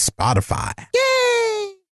on Spotify.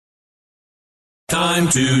 Yay! Time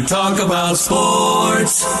to talk about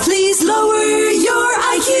sports. Please lower your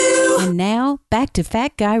IQ. And now, back to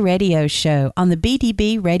Fat Guy Radio Show on the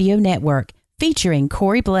BDB Radio Network, featuring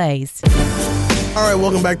Corey Blaze. All right,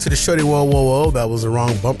 welcome back to the Shorty. Whoa, whoa, whoa. That was the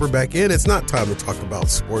wrong bumper back in. It's not time to talk about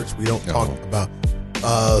sports. We don't talk about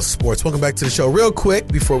sports. Welcome back to the show. Real quick,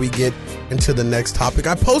 before we get into the next topic,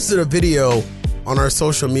 I posted a video on our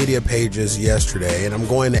social media pages yesterday, and I'm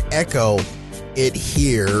going to echo it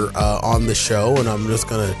here on the show, and I'm just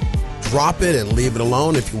going to drop it and leave it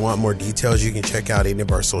alone. If you want more details, you can check out any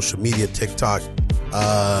of our social media, TikTok,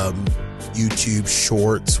 YouTube,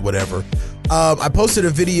 Shorts, whatever. I posted a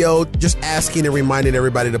video just asking and reminding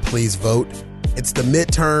everybody to please vote. It's the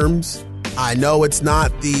midterms. I know it's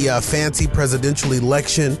not the fancy presidential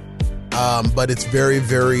election, but it's very,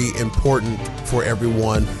 very important for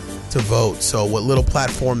everyone to vote. So what little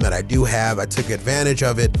platform that I do have, I took advantage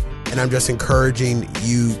of it, and I'm just encouraging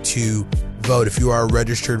you to vote. If you are a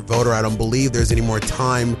registered voter, I don't believe there's any more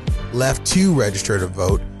time left to register to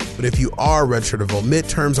vote. But if you are registered to vote,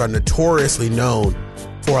 midterms are notoriously known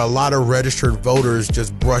for a lot of registered voters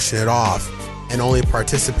just brushing it off and only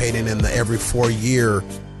participating in the every 4-year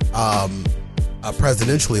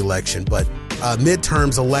presidential election. But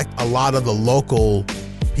midterms elect a lot of the local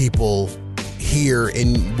people here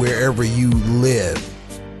in wherever you live.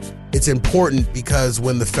 It's important because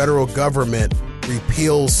when the federal government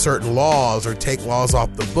repeals certain laws or take laws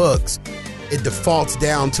off the books, it defaults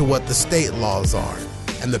down to what the state laws are.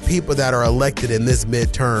 And the people that are elected in this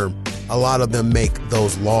midterm, a lot of them make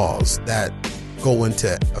those laws that go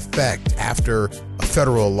into effect after a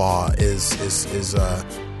federal law is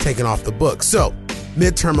taken off the books. So,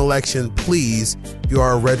 midterm election, please, if you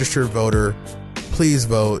are a registered voter, please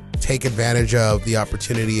vote. Take advantage of the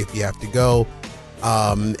opportunity if you have to go.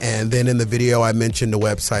 And then in the video, I mentioned the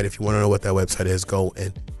website. If you want to know what that website is, go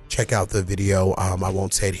and check out the video. I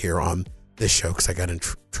won't say it here on this show because I got in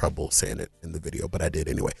trouble saying it in the video, but I did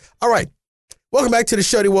anyway. All right. Welcome back to the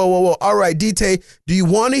Shorty. Whoa, whoa, whoa. All right, DT, do you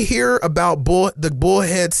want to hear about the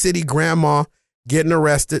Bullhead City grandma getting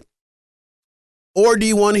arrested? Or do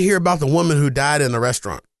you want to hear about the woman who died in the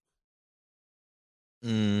restaurant?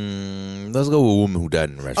 Let's go with a woman who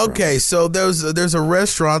died in the restaurant. Okay, so there's a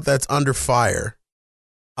restaurant that's under fire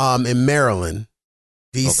in Maryland,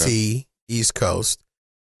 D.C., East Coast.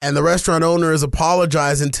 And the restaurant owner is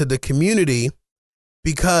apologizing to the community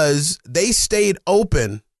because they stayed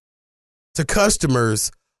open to customers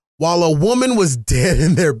while a woman was dead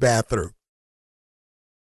in their bathroom.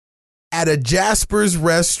 At a Jasper's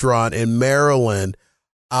restaurant in Maryland,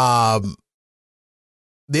 the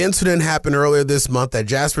incident happened earlier this month at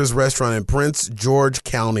Jasper's restaurant in Prince George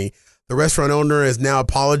County. The restaurant owner is now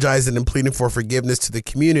apologizing and pleading for forgiveness to the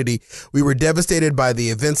community. We were devastated by the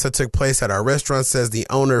events that took place at our restaurant, says the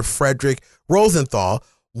owner, Frederick Rosenthal.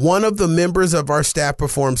 One of the members of our staff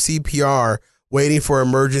performed CPR waiting for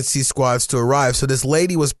emergency squads to arrive. So this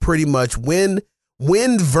lady was pretty much Wynn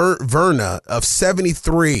Verna of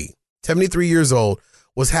 73 years old,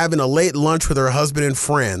 was having a late lunch with her husband and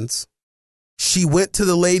friends. She went to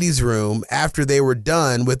the ladies' room after they were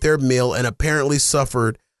done with their meal and apparently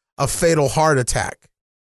suffered a fatal heart attack.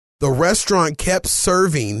 The restaurant kept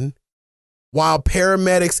serving while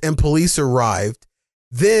paramedics and police arrived,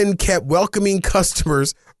 then kept welcoming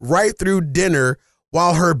customers right through dinner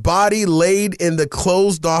while her body laid in the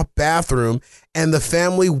closed-off bathroom and the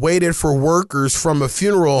family waited for workers from a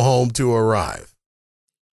funeral home to arrive.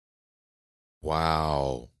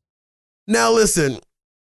 Wow. Now listen.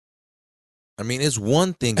 I mean, it's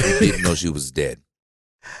one thing if you didn't know she was dead.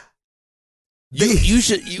 They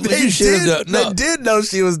did know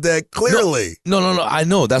she was dead, clearly. No. I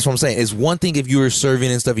know. That's what I'm saying. It's one thing if you were serving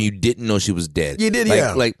and stuff and you didn't know she was dead. You did,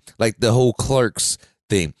 Like the whole Clerks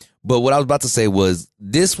thing. But what I was about to say was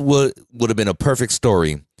this would have been a perfect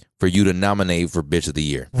story for you to nominate for Bitch of the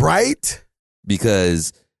Year. Right?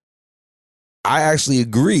 Because I actually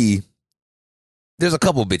agree. There's a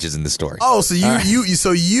couple bitches in the story. Oh, so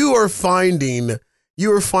you are finding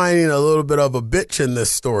a little bit of a bitch in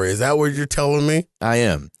this story. Is that what you're telling me? I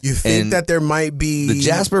am. You think that there might be the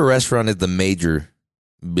Jasper restaurant is the major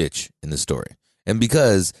bitch in the story, and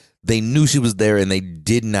because they knew she was there and they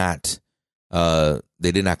did not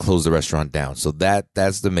close the restaurant down, so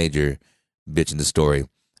that's the major bitch in the story.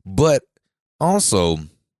 But also,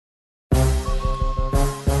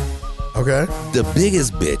 okay, the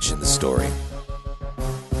biggest bitch in the story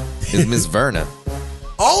is Miss Verna.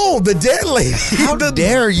 Oh, the dead lady. How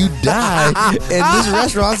dare you die in this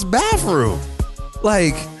restaurant's bathroom?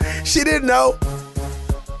 Like, she didn't know.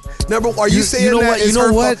 Are you saying you know that what? You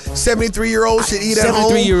know what? 73-year-old should eat at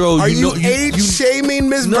home? 73-year-old. Are you age shaming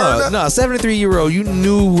Miss Verna? No, 73-year-old. You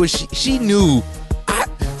knew what she knew.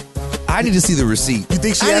 I need to see the receipt. You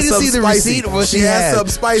think she has something spicy? Receipt of what she has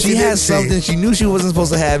something spicy. She has something she knew she wasn't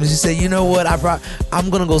supposed to have, and she said, "You know what? I'm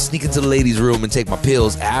gonna go sneak into the ladies' room and take my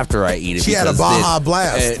pills after I eat it." She had a Baja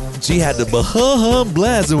Blast. She had the Baja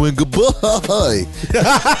Blast and went goodbye.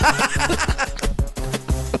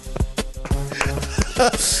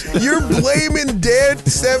 You're blaming dead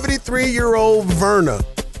 73-year-old Verna.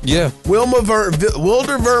 Yeah, Wilder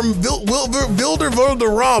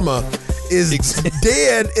Valderrama is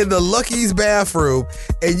dead in the Lucky's bathroom,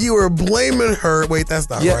 and you are blaming her. Wait, that's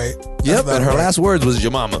not right. Yep, and her last words was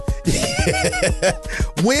your mama.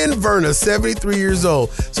 Wynn Verna, 73 years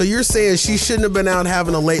old. So you're saying she shouldn't have been out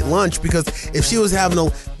having a late lunch, because if she was having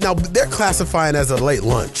now they're classifying as a late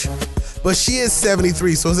lunch, but she is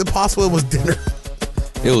 73, so is it possible it was dinner?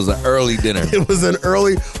 It was an early dinner. It was an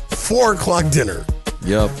early 4 o'clock dinner.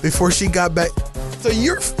 Yep. Before she got back. So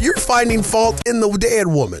you're finding fault in the dead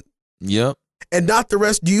woman. Yep. And not the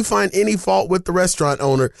rest. Do you find any fault with the restaurant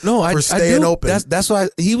owner for staying open? That's why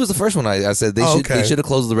he was the first one. I said they should have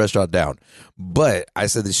closed the restaurant down. But I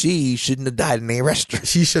said that she shouldn't have died in a restaurant.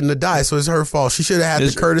 She shouldn't have died, so it's her fault. She should have had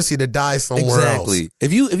the courtesy to die somewhere else. Exactly.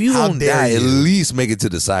 If you don't die, at least make it to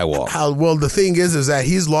the sidewalk. Well, the thing is that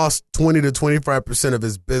he's lost 20 to 25% of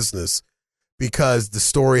his business, because the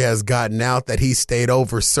story has gotten out that he stayed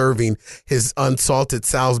over serving his unsalted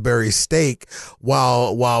Salisbury steak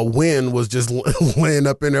while Wynn was just laying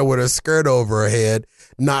up in there with a skirt over her head,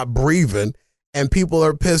 not breathing. And people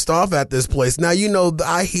are pissed off at this place. Now,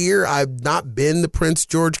 I've not been to Prince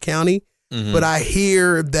George County, but I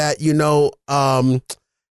hear that, how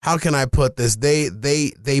can I put this? They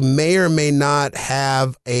may or may not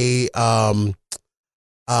have a,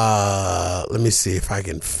 let me see if I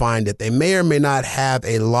can find it. They may or may not have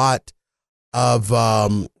a lot of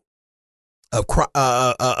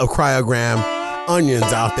cryogram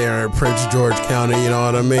onions out there in Prince George County. You know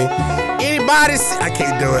what I mean? Anybody? I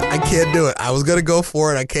can't do it. I can't do it. I was gonna go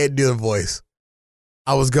for it. I can't do the voice.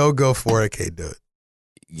 I was gonna go for it. I can't do it.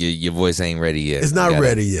 Your voice ain't ready yet. It's not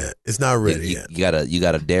ready yet. It's not ready yet. You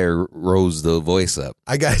gotta dare Rose the voice up.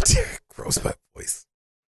 I gotta dare Rose my voice.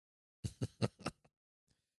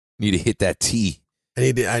 Need to hit that T.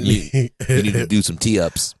 You need to do some tee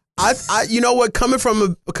ups. You know what? Coming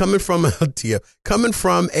from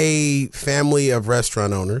a family of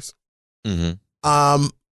restaurant owners,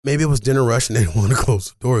 maybe it was dinner rush and they didn't want to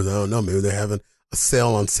close the doors. I don't know. Maybe they're having a sale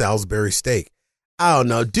on Salisbury steak. I don't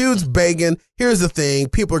know. Dude's begging. Here's the thing: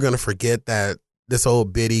 people are gonna forget that this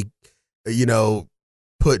old biddy,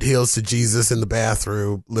 put heels to Jesus in the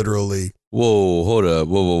bathroom, literally. Whoa, hold up.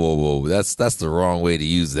 Whoa. That's the wrong way to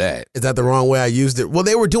use that. Is that the wrong way I used it? Well,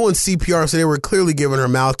 they were doing CPR, so they were clearly giving her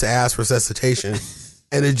mouth to ass resuscitation,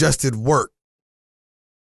 and it just did work.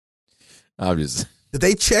 Did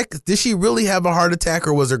they check? Did she really have a heart attack,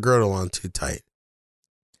 or was her girdle on too tight?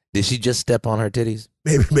 Did she just step on her titties?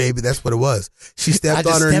 Maybe that's what it was. She stepped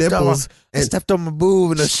on her nipples. And stepped on my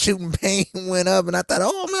boob, and the shooting pain went up, and I thought,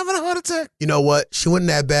 I'm having a heart attack. You know what? She went in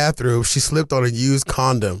that bathroom. She slipped on a used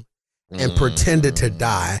condom and pretended to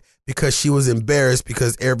die because she was embarrassed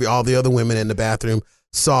because all the other women in the bathroom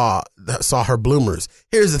saw her bloomers.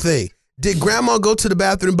 Here's the thing. Did grandma go to the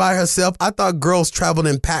bathroom by herself? I thought girls traveled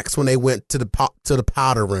in packs when they went to the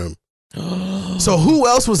powder room. So who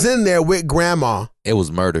else was in there with grandma? It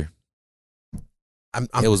was murder.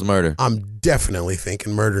 It was murder. I'm definitely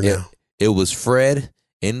thinking murder now. It was Fred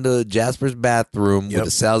in the Jasper's bathroom with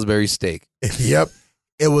the Salisbury steak. Yep.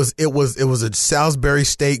 It was a Salisbury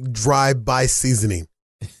steak drive-by seasoning.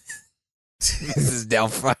 This is down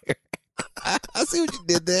fire. I see what you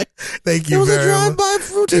did there. Thank you very much. It was a drive-by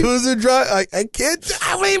fruit. It was a drive. I can't.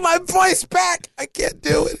 I need my voice back. I can't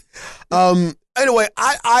do it. Anyway,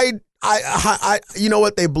 I you know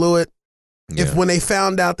what? They blew it. Yeah. If when they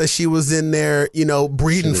found out that she was in there,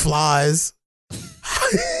 breeding flies,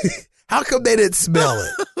 how come they didn't smell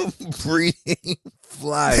it? Breeding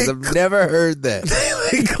flies. I've never heard that.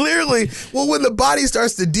 Clearly, well, when the body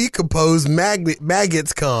starts to decompose,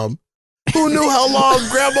 maggots come. Who knew how long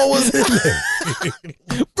grandma was in there?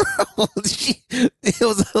 Bro, it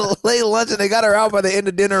was a late lunch and they got her out by the end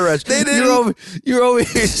of dinner rush. They didn't. You're over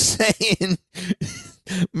here saying,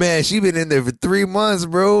 man, she been in there for 3 months,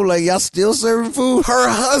 bro. Like, y'all still serving food? Her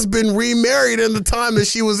husband remarried in the time that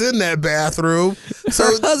she was in that bathroom. So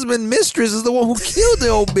her husband, mistress, is the one who killed the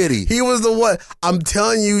old biddy. He was the one. I'm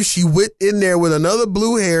telling you, she went in there with another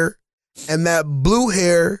blue hair, and that blue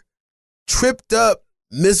hair tripped up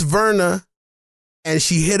Miss Verna, and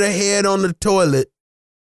she hit her head on the toilet.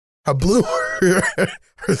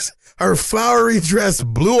 Her flowery dress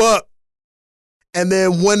blew up. And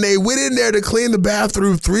then when they went in there to clean the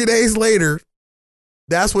bathroom 3 days later,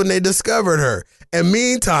 that's when they discovered her. And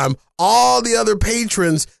meantime, all the other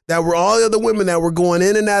patrons all the other women that were going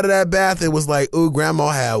in and out of that bath, it was like, ooh, grandma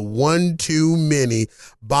had one too many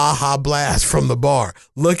Baja Blast from the bar.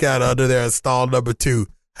 Look at her under there at stall number 2.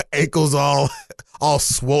 Her ankles all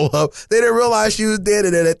swole up. They didn't realize she was dead,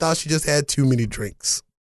 and then they thought she just had too many drinks.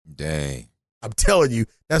 Dang. I'm telling you,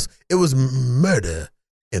 it was murder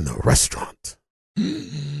in the restaurant.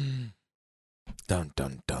 Dun,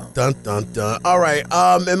 dun, dun. Dun, dun, dun. All right.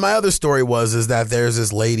 And my other story is that there's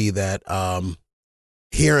this lady that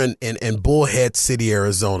here in Bullhead City,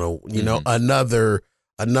 Arizona, another,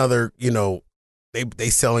 they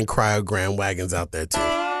selling cryogram wagons out there too.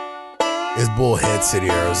 It's Bullhead City,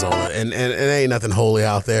 Arizona. And it ain't nothing holy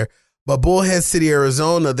out there. But Bullhead City,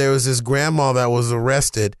 Arizona, there was this grandma that was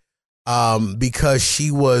arrested because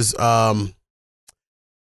she was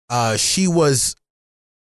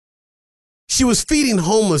feeding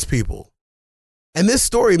homeless people. And this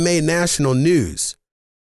story made national news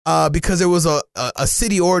because there was a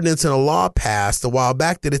city ordinance and a law passed a while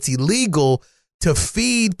back that it's illegal to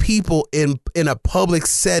feed people in a public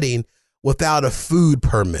setting without a food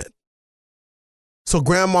permit. So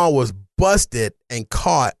grandma was busted and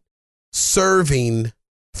caught serving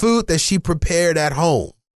food that she prepared at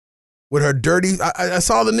home with her dirty, I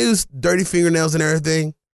saw the news, dirty fingernails and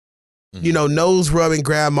everything. Mm-hmm. Nose rubbing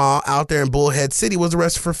grandma out there in Bullhead City was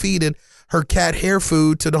arrested for feeding her cat hair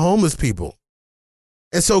food to the homeless people.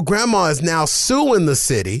 And so grandma is now suing the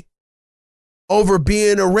city over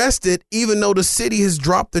being arrested, even though the city has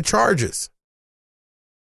dropped the charges.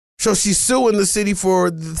 So she's suing the city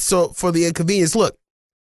for the inconvenience. Look,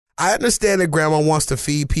 I understand that grandma wants to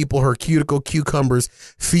feed people her cuticle cucumbers,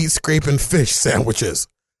 feet scraping fish sandwiches.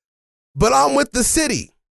 But I'm with the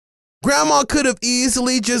city. Grandma could have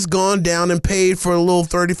easily just gone down and paid for a little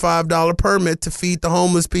 $35 permit to feed the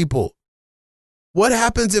homeless people. What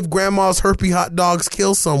happens if grandma's herpy hot dogs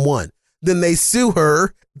kill someone? Then they sue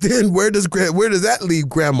her. Then where does that leave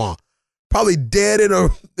grandma? Probably dead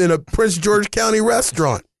in a Prince George County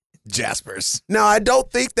restaurant. Jasper's. Now, I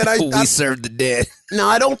don't think that we served the dead. Now,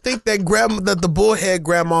 I don't think that the Bullhead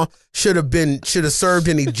grandma should have served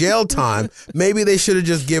any jail time. Maybe they should have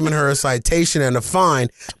just given her a citation and a fine.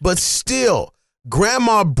 But still,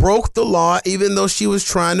 grandma broke the law, even though she was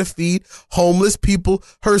trying to feed homeless people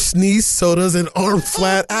her sneeze sodas and arm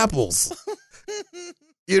flat apples.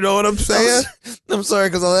 You know what I'm saying? I'm sorry,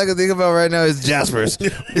 because all I can think about right now is Jasper's.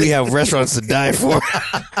 We have restaurants to die for.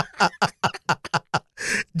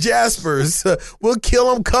 Jasper's, we'll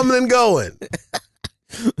kill them coming and going.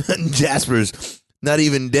 Jasper's, not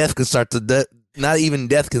even death can stop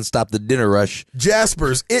the dinner rush.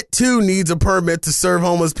 Jasper's, it too needs a permit to serve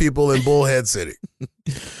homeless people in Bullhead City.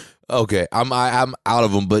 Okay, I'm out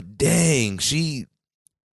of them, but dang,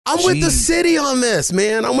 I'm with the city on this,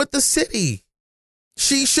 man. I'm with the city.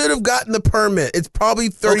 She should have gotten the permit. It's probably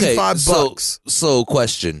 $35. So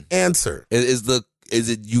question. Answer. Is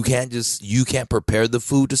it you can't prepare the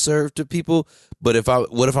food to serve to people? But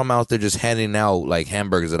what if I'm out there just handing out like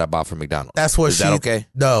hamburgers that I bought from McDonald's? Is that okay?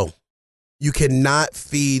 No. You cannot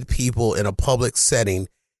feed people in a public setting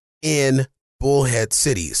in Bullhead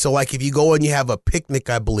City. So like if you go and you have a picnic,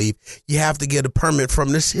 I believe, you have to get a permit from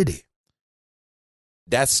the city.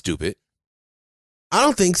 That's stupid. I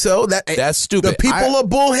don't think so. That's stupid. The people of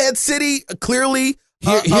Bullhead City clearly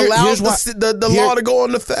allowed the law to go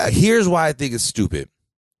into effect. Here's why I think it's stupid.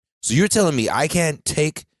 So you're telling me I can't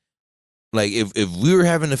take, like, if we were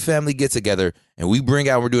having a family get together and we bring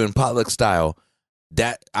out, we're doing potluck style,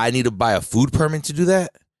 that I need to buy a food permit to do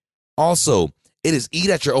that? Also, it is eat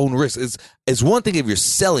at your own risk. It's one thing if you're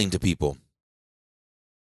selling to people,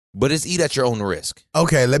 but it's eat at your own risk.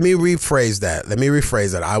 Okay, let me rephrase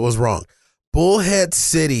that. I was wrong. Bullhead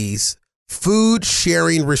City's food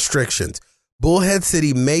sharing restrictions. Bullhead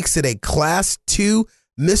City makes it a Class 2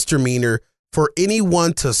 misdemeanor for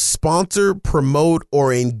anyone to sponsor, promote,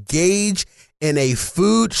 or engage in a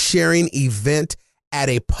food sharing event at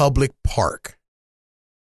a public park.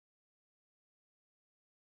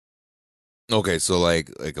 Okay, so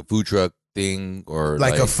like a food truck thing, or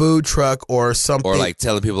like a food truck or something, or like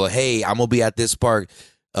telling people, hey, I'm gonna be at this park.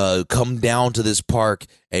 Come down to this park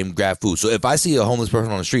and grab food. So if I see a homeless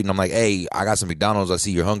person on the street and I'm like, hey, I got some McDonald's, I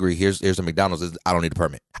see you're hungry, here's some McDonald's, I don't need a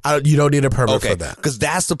permit. You don't need a permit for that. Because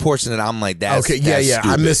that's the portion that I'm like, that's okay, yeah,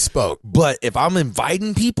 stupid. I misspoke. But if I'm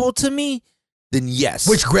inviting people to me, then yes.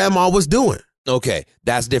 Which grandma was doing. Okay,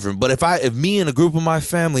 that's different. But if me and a group of my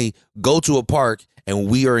family go to a park and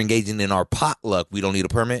we are engaging in our potluck, we don't need a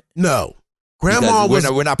permit? No. Grandma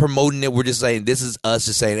we're not promoting it. We're just saying, this is us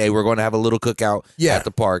just saying, hey, we're going to have a little cookout at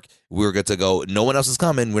the park. We're good to go. No one else is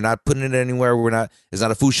coming. We're not putting it anywhere. It's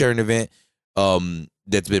not a food sharing event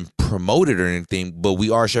that's been promoted or anything, but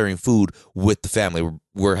we are sharing food with the family.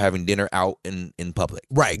 We're having dinner out in public.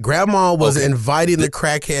 Right. Grandma was inviting the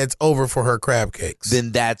crackheads over for her crab cakes.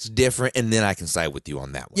 Then that's different, and then I can side with you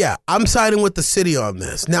on that one. Yeah, I'm siding with the city on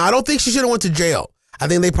this. Now, I don't think she should have went to jail. I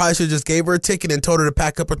think they probably should have just gave her a ticket and told her to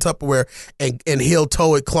pack up her Tupperware and heel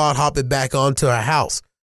toe it, Claude hop it back onto her house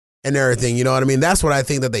and everything. You know what I mean? That's what I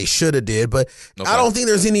think that they should have did. But I don't think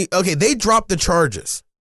there's any. Okay, they dropped the charges.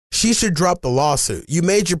 She should drop the lawsuit. You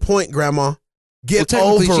made your point, Grandma. Get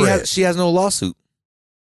over it. She has no lawsuit.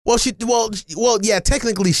 Well, yeah.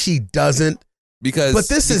 Technically, she doesn't. But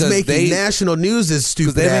this is making national news. This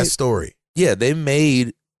stupid ass story. Yeah, they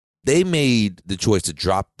made the choice to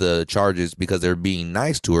drop the charges because they're being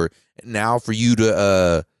nice to her. Now for you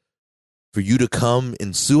to come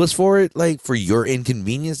and sue us for it, like for your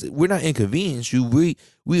inconvenience, we're not inconveniencing you.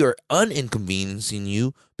 We are uninconveniencing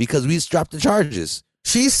you because we dropped the charges.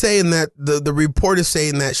 She's saying that the report is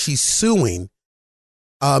saying that she's suing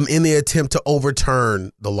in the attempt to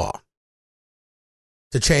overturn the law,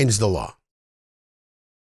 to change the law.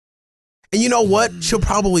 And you know what? She'll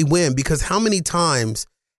probably win, because how many times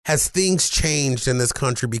has things changed in this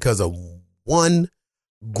country because of one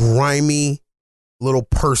grimy little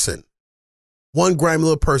person? One grimy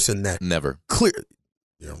little person that never. Clear.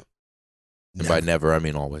 And by never, I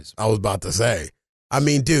mean always. I was about to say. I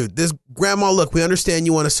mean, dude, this grandma, look, we understand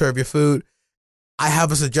you want to serve your food. I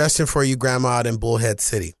have a suggestion for you, Grandma, out in Bullhead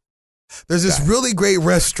City. There's this really great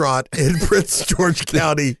restaurant in Prince George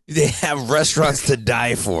County. They have restaurants to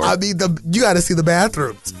die for. I mean, you got to see the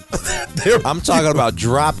bathrooms. I'm talking about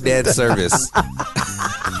drop dead service.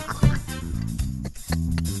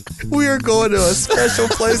 We are going to a special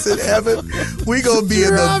place in heaven. We gonna be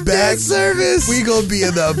in the back service. We gonna be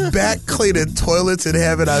in the back cleaning toilets in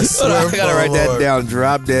heaven. I swear. I gotta write that down.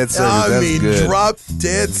 Drop dead service. Drop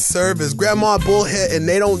dead service. Grandma Bullhead, and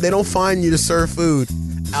they don't find you to serve food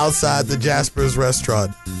outside the Jasper's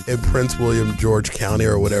restaurant in Prince William George County,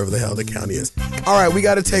 or whatever the hell the county is. All right, we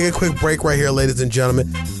got to take a quick break right here, ladies and gentlemen.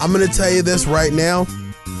 I'm going to tell you this right now.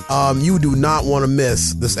 You do not want to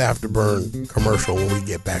miss this Afterburn commercial when we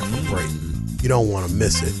get back from break. You don't want to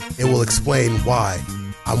miss it. It will explain why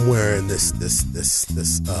I'm wearing this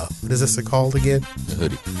what is this called again? A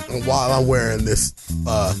hoodie. While I'm wearing this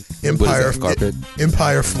Empire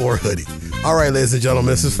Floor hoodie. All right, ladies and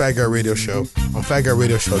gentlemen, this is Fat Guy Radio Show on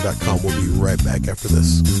FatGuyRadioShow.com. We'll be right back after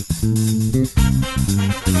this.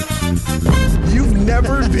 You've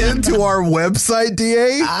never been to our website,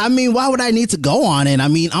 DA? I mean, why would I need to go on it? I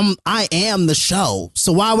mean, I am the show.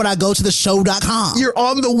 So why would I go to theshow.com? You're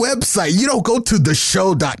on the website. You don't go to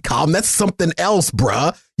theshow.com. That's something else,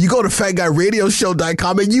 bruh. You go to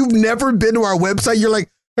FatGuyRadioShow.com and you've never been to our website. You're like,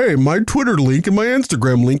 Hey, my Twitter link and my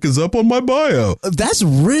Instagram link is up on my bio. That's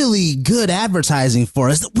really good advertising for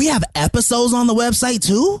us. We have episodes on the website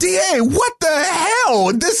too? DA, what the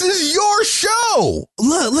hell? This is your show.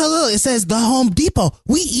 Look. It says the Home Depot.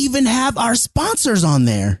 We even have our sponsors on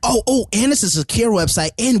there. Oh, and it's a secure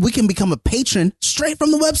website, and we can become a patron straight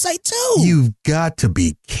from the website too. You've got to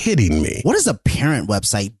be kidding me. What is a parent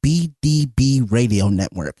website? BDB Radio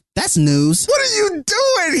Network. That's news. What are you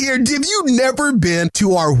doing here? Have you never been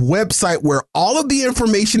to our website where all of the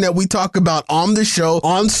information that we talk about on the show,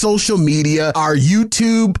 on social media, our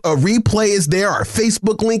YouTube replay is there, our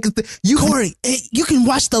Facebook link is there. Corey, you can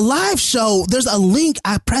watch the live show. There's a link.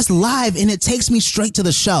 I press live and it takes me straight to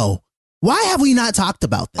the show. Why have we not talked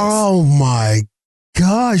about this? Oh my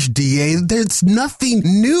gosh, DA, there's nothing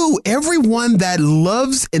new. Everyone that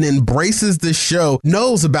loves and embraces the show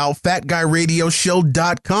knows about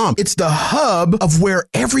FatGuyRadioShow.com. It's the hub of where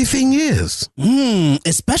everything is.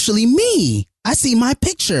 Especially me. I see my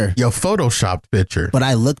picture. Your photoshopped picture. But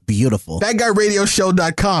I look beautiful.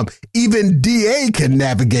 FatGuyRadioShow.com. Even DA can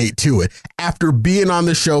navigate to it after being on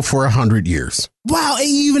the show for 100 years. Wow, it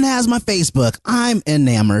even has my Facebook. I'm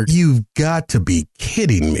enamored. You've got to be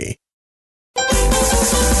kidding me.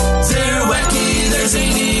 They're wacky, they're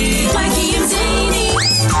zany. Wacky and zany.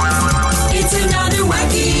 It's another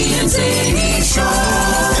wacky and zany show.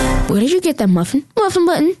 Where did you get that muffin? Muffin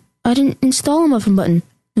button. I didn't install a muffin button.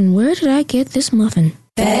 And where did I get this muffin?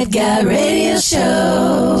 Fat Guy Radio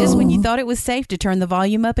Show. Just when you thought it was safe to turn the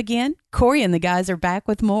volume up again, Corey and the guys are back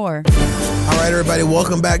with more. All right, everybody,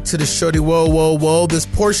 welcome back to the Shorty Whoa, Whoa, Whoa. This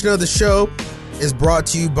portion of the show is brought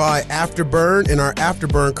to you by Afterburn, and our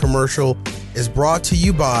Afterburn commercial is brought to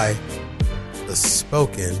you by the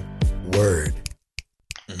spoken word.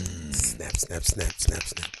 Snap, snap, snap, snap,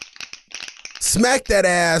 snap. Smack that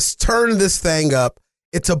ass, turn this thing up.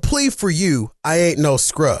 It's a plea for you. I ain't no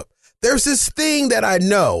scrub. There's this thing that I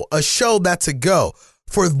know, a show that's a go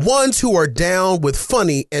for ones who are down with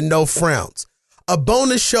funny and no frowns. A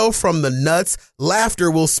bonus show from the nuts,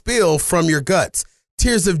 laughter will spill from your guts.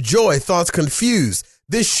 Tears of joy, thoughts confused.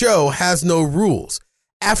 This show has no rules.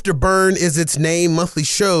 Afterburn is its name, monthly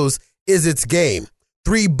shows is its game.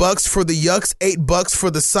 $3 for the yucks, $8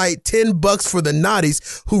 for the site, $10 for the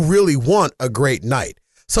naughties who really want a great night.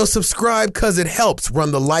 So subscribe cause it helps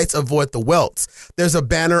run the lights, avoid the welts. There's a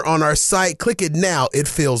banner on our site, click it now, it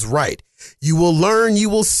feels right. You will learn, you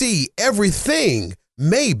will see everything,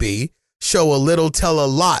 maybe. Show a little, tell a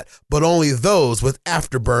lot, but only those with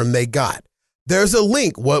Afterburn they got. There's a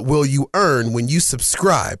link, what will you earn when you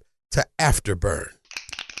subscribe to Afterburn?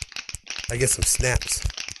 I get some snaps.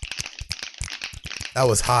 That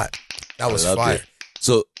was hot. That was fire. It.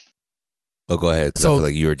 So, go ahead. So I feel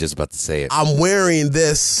like you were just about to say it. I'm wearing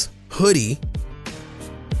this hoodie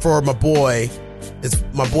for my boy. It's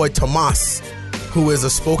my boy Tomas, who is a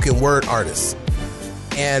spoken word artist.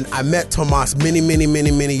 And I met Tomas many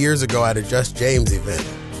years ago at a Just James event.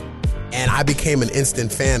 And I became an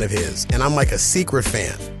instant fan of his. And I'm like a secret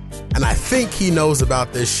fan. And I think he knows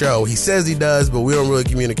about this show. He says he does, but we don't really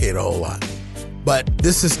communicate a whole lot. But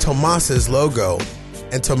this is Tomas's logo.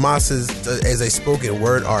 And Tomas is a spoken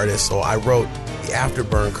word artist. So I wrote the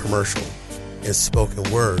Afterburn commercial in spoken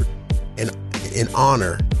word in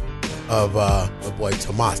honor of my boy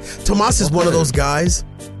Tomas. Tomas is one of those guys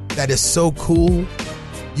that is so cool,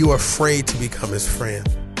 you're afraid to become his friend.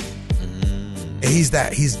 And he's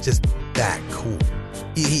just that cool.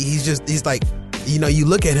 He's like, you know, you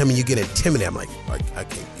look at him and you get intimidated. I'm like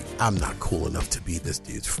I'm not cool enough to be this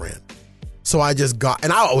dude's friend. So I just got,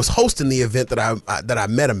 and I was hosting the event that I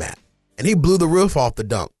met him at, and he blew the roof off the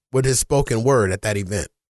dump with his spoken word at that event.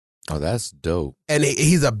 Oh, that's dope. And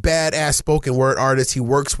he's a badass spoken word artist. He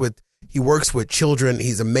works with children.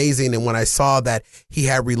 He's amazing. And when I saw that he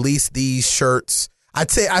had released these shirts, I've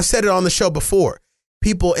said it on the show before.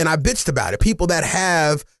 People, and I bitched about it. People that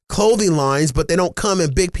have clothing lines, but they don't come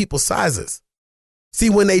in big people sizes. See,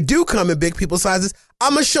 when they do come in big people sizes,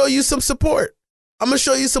 I'm going to show you some support. I'm going to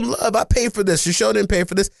show you some love. I paid for this. Your show didn't pay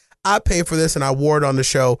for this. I paid for this, and I wore it on the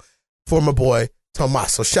show for my boy,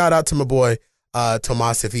 Tomas. So shout out to my boy,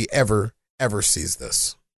 Tomas, if he ever sees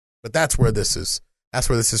this. But that's where this is. That's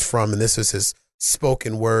where this is from, and this is his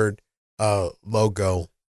spoken word logo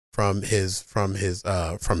from his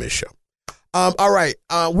show. All right.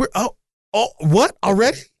 We're what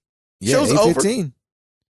already? Yeah, Show's 8:15.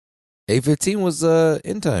 8:15 was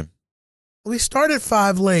end time. We started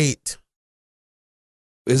 5 late.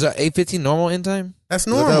 Is our 8:15 normal end time? That's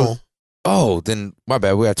normal. Oh, then my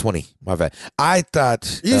bad. We got 20. My bad. I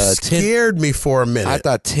thought you scared me for a minute. I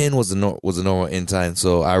thought 10 was a normal end time,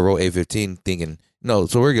 so I wrote 8:15 thinking No,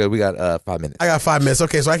 so we're good. We got 5 minutes. I got 5 minutes.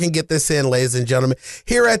 Okay, so I can get this in, ladies and gentlemen.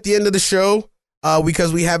 Here at the end of the show,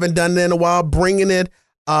 because we haven't done it in a while, bringing it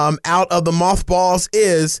out of the mothballs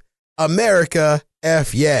is America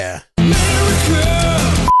F Yeah.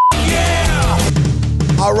 America, yeah.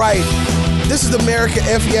 All right, this is the America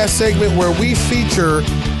F Yeah segment where we feature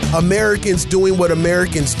Americans doing what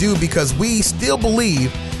Americans do because we still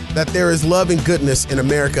believe that there is love and goodness in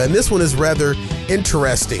America. And this one is rather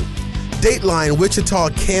interesting. Dateline, Wichita,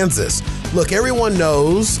 Kansas. Look, everyone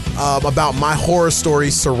knows about my horror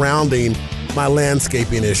stories surrounding my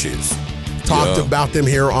landscaping issues. Talked about them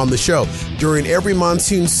here on the show. During every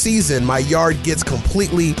monsoon season, my yard gets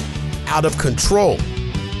completely out of control.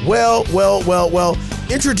 Well,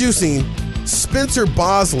 introducing Spencer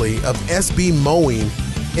Bosley of SB Mowing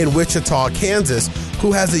in Wichita, Kansas,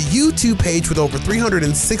 who has a YouTube page with over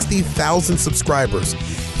 360,000 subscribers.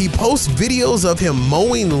 He posts videos of him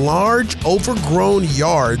mowing large, overgrown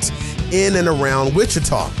yards in and around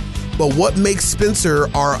Wichita. But what makes Spencer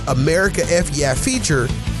our America F Yeah feature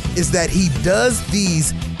is that he does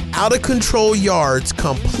these out-of-control yards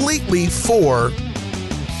completely for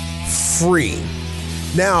free.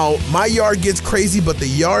 Now, my yard gets crazy, but the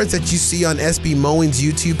yards that you see on SB Mowing's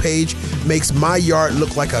YouTube page makes my yard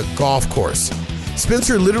look like a golf course.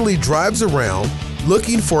 Spencer literally drives around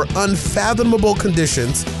looking for unfathomable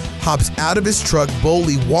conditions, hops out of his truck,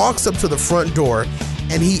 boldly walks up to the front door,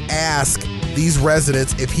 and he asks these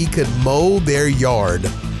residents if he could mow their yard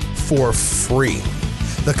for free.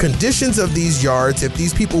 The conditions of these yards, if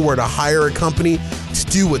these people were to hire a company to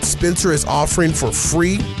do what Spencer is offering for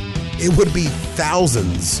free, it would be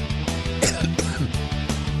thousands.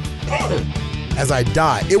 As I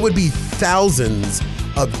die, it would be thousands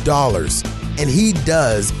of dollars. And he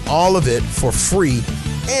does all of it for free,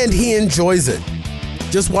 and he enjoys it.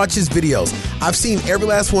 Just watch his videos. I've seen every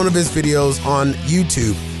last one of his videos on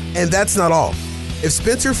YouTube, and that's not all. If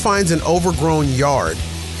Spencer finds an overgrown yard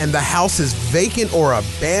and the house is vacant or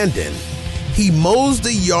abandoned, he mows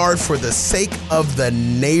the yard for the sake of the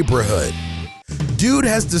neighborhood. Dude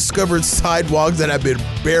has discovered sidewalks that have been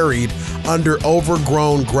buried under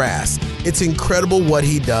overgrown grass. It's incredible what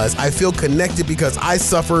he does. I feel connected because I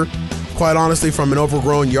suffer, quite honestly, from an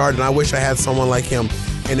overgrown yard, and I wish I had someone like him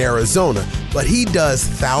in Arizona. But he does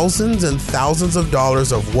thousands and thousands of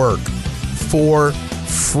dollars of work for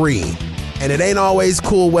free. And it ain't always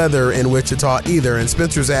cool weather in Wichita either, and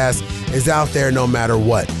Spencer's ass is out there no matter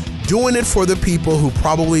what. Doing it for the people who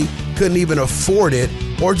probably couldn't even afford it,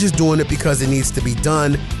 or just doing it because it needs to be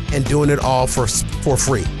done and doing it all for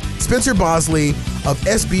free. Spencer Bosley of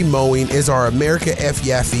SB Mowing is our America F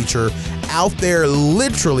Yeah feature, out there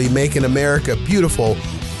literally making America beautiful,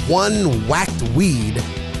 one whacked weed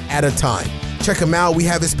at a time. Check him out. We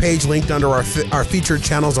have his page linked under our featured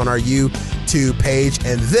channels on our YouTube page.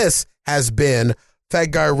 And this has been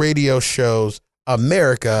Fat Guy Radio Show's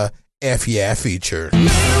America F Yeah feature.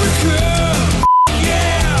 America,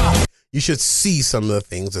 yeah! You should see some of the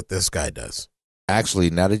things that this guy does.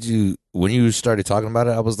 Actually, when you started talking about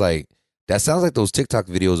it, I was like, that sounds like those TikTok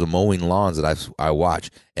videos of mowing lawns that I watch,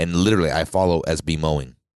 and literally I follow SB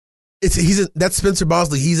Mowing. That's Spencer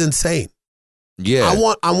Bosley. He's insane. Yeah, I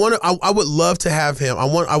would love to have him.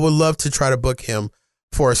 I would love to try to book him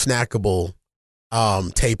for a Snackable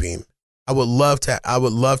taping. I would love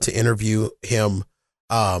to interview him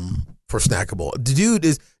for Snackable.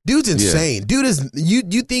 Dude's insane. Yeah. Dude is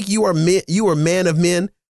you think you are man of men?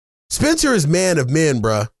 Spencer is man of men,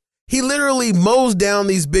 bruh. He literally mows down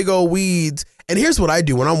these big old weeds. And here's what I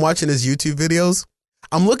do when I'm watching his YouTube videos.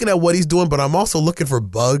 I'm looking at what he's doing, but I'm also looking for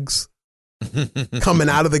bugs coming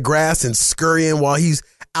out of the grass and scurrying while he's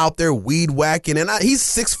out there weed whacking. And he's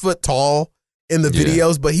 6 foot tall in the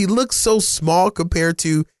videos, but he looks so small compared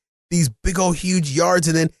to these big old huge yards.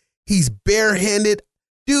 And then he's barehanded.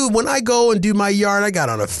 Dude, when I go and do my yard, I got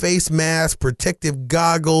on a face mask, protective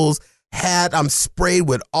goggles, hat. I'm sprayed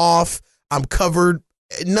with off. I'm covered.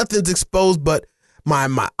 Nothing's exposed but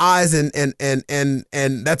my eyes and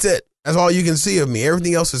that's it. That's all you can see of me.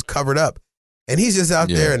 Everything else is covered up. And he's just out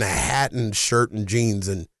there in a hat and shirt and jeans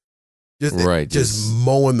and just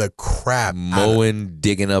mowing the crap.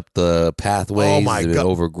 Digging up the pathways. Oh my God.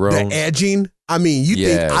 Overgrown. The edging. I mean,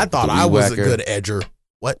 I thought I was a good edger.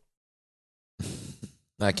 What?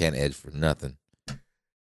 I can't edge for nothing.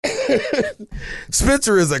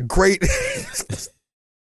 Spencer is a great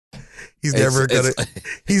he's never gonna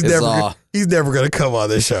come on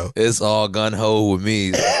this show. It's all gun ho with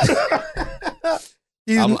me.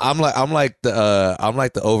 I'm like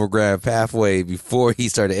the overground pathway before he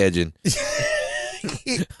started edging.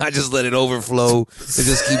 I just let it overflow and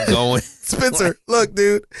just keep going. Spencer, look,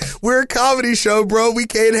 dude, we're a comedy show, bro. We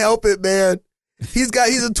can't help it, man. He's a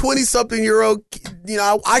 20-something-year-old,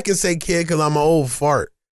 I can say kid because I'm an old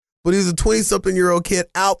fart, but he's a 20-something-year-old kid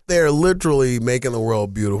out there literally making the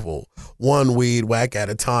world beautiful, one weed whack at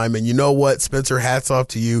a time. And you know what, Spencer, hats off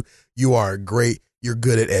to you. You are great. You're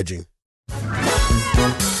good at edging.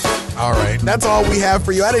 All right, that's all we have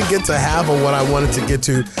for you. I didn't get to half of what I wanted to get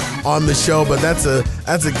to on the show, but that's a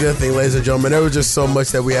good thing, ladies and gentlemen. There was just so much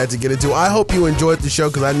that we had to get into. I hope you enjoyed the show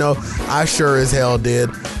because I know I sure as hell did.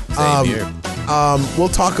 Same here. We'll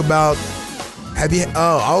talk about.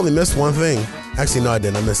 I only missed one thing. Actually, no, I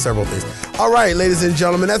didn't. I missed several things. All right, ladies and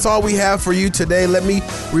gentlemen, that's all we have for you today.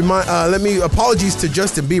 Apologies to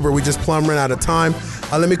Justin Bieber. We just plumb ran out of time.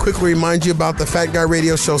 Let me quickly remind you about the Fat Guy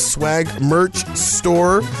Radio Show swag merch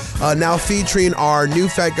store, now featuring our new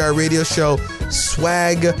Fat Guy Radio Show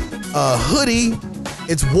swag hoodie.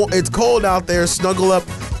 It's cold out there. Snuggle up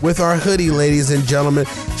with our hoodie, ladies and gentlemen.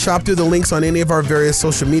 Shop through the links on any of our various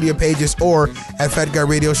social media pages or at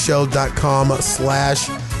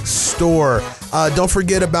fatguyradioshow.com/store. Don't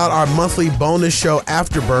forget about our monthly bonus show,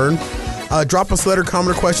 Afterburn. Drop us a letter,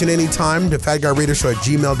 comment, or question anytime to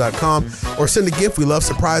fatguyradioshow@gmail.com or send a gift. We love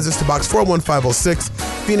surprises to Box 41506,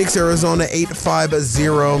 Phoenix, Arizona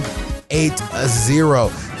 85080.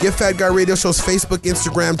 Give Fat Guy Radio Show's Facebook,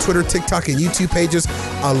 Instagram, Twitter, TikTok, and YouTube pages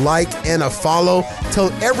a like and a follow. Tell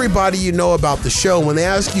everybody you know about the show. When they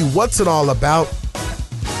ask you what's it all about,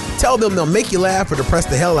 tell them they'll make you laugh or depress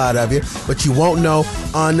the hell out of you, but you won't know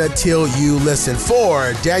until you listen.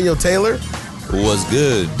 For Daniel Taylor, what's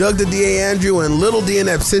good? Doug the D.A. Andrew and Little D in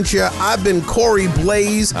absentia, I've been Corey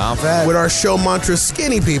Blaze. I'm fat. With our show mantra,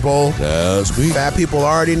 skinny people. That's me. Fat people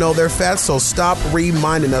already know they're fat, so stop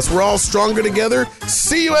reminding us. We're all stronger together.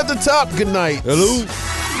 See you at the top. Good night. Hello.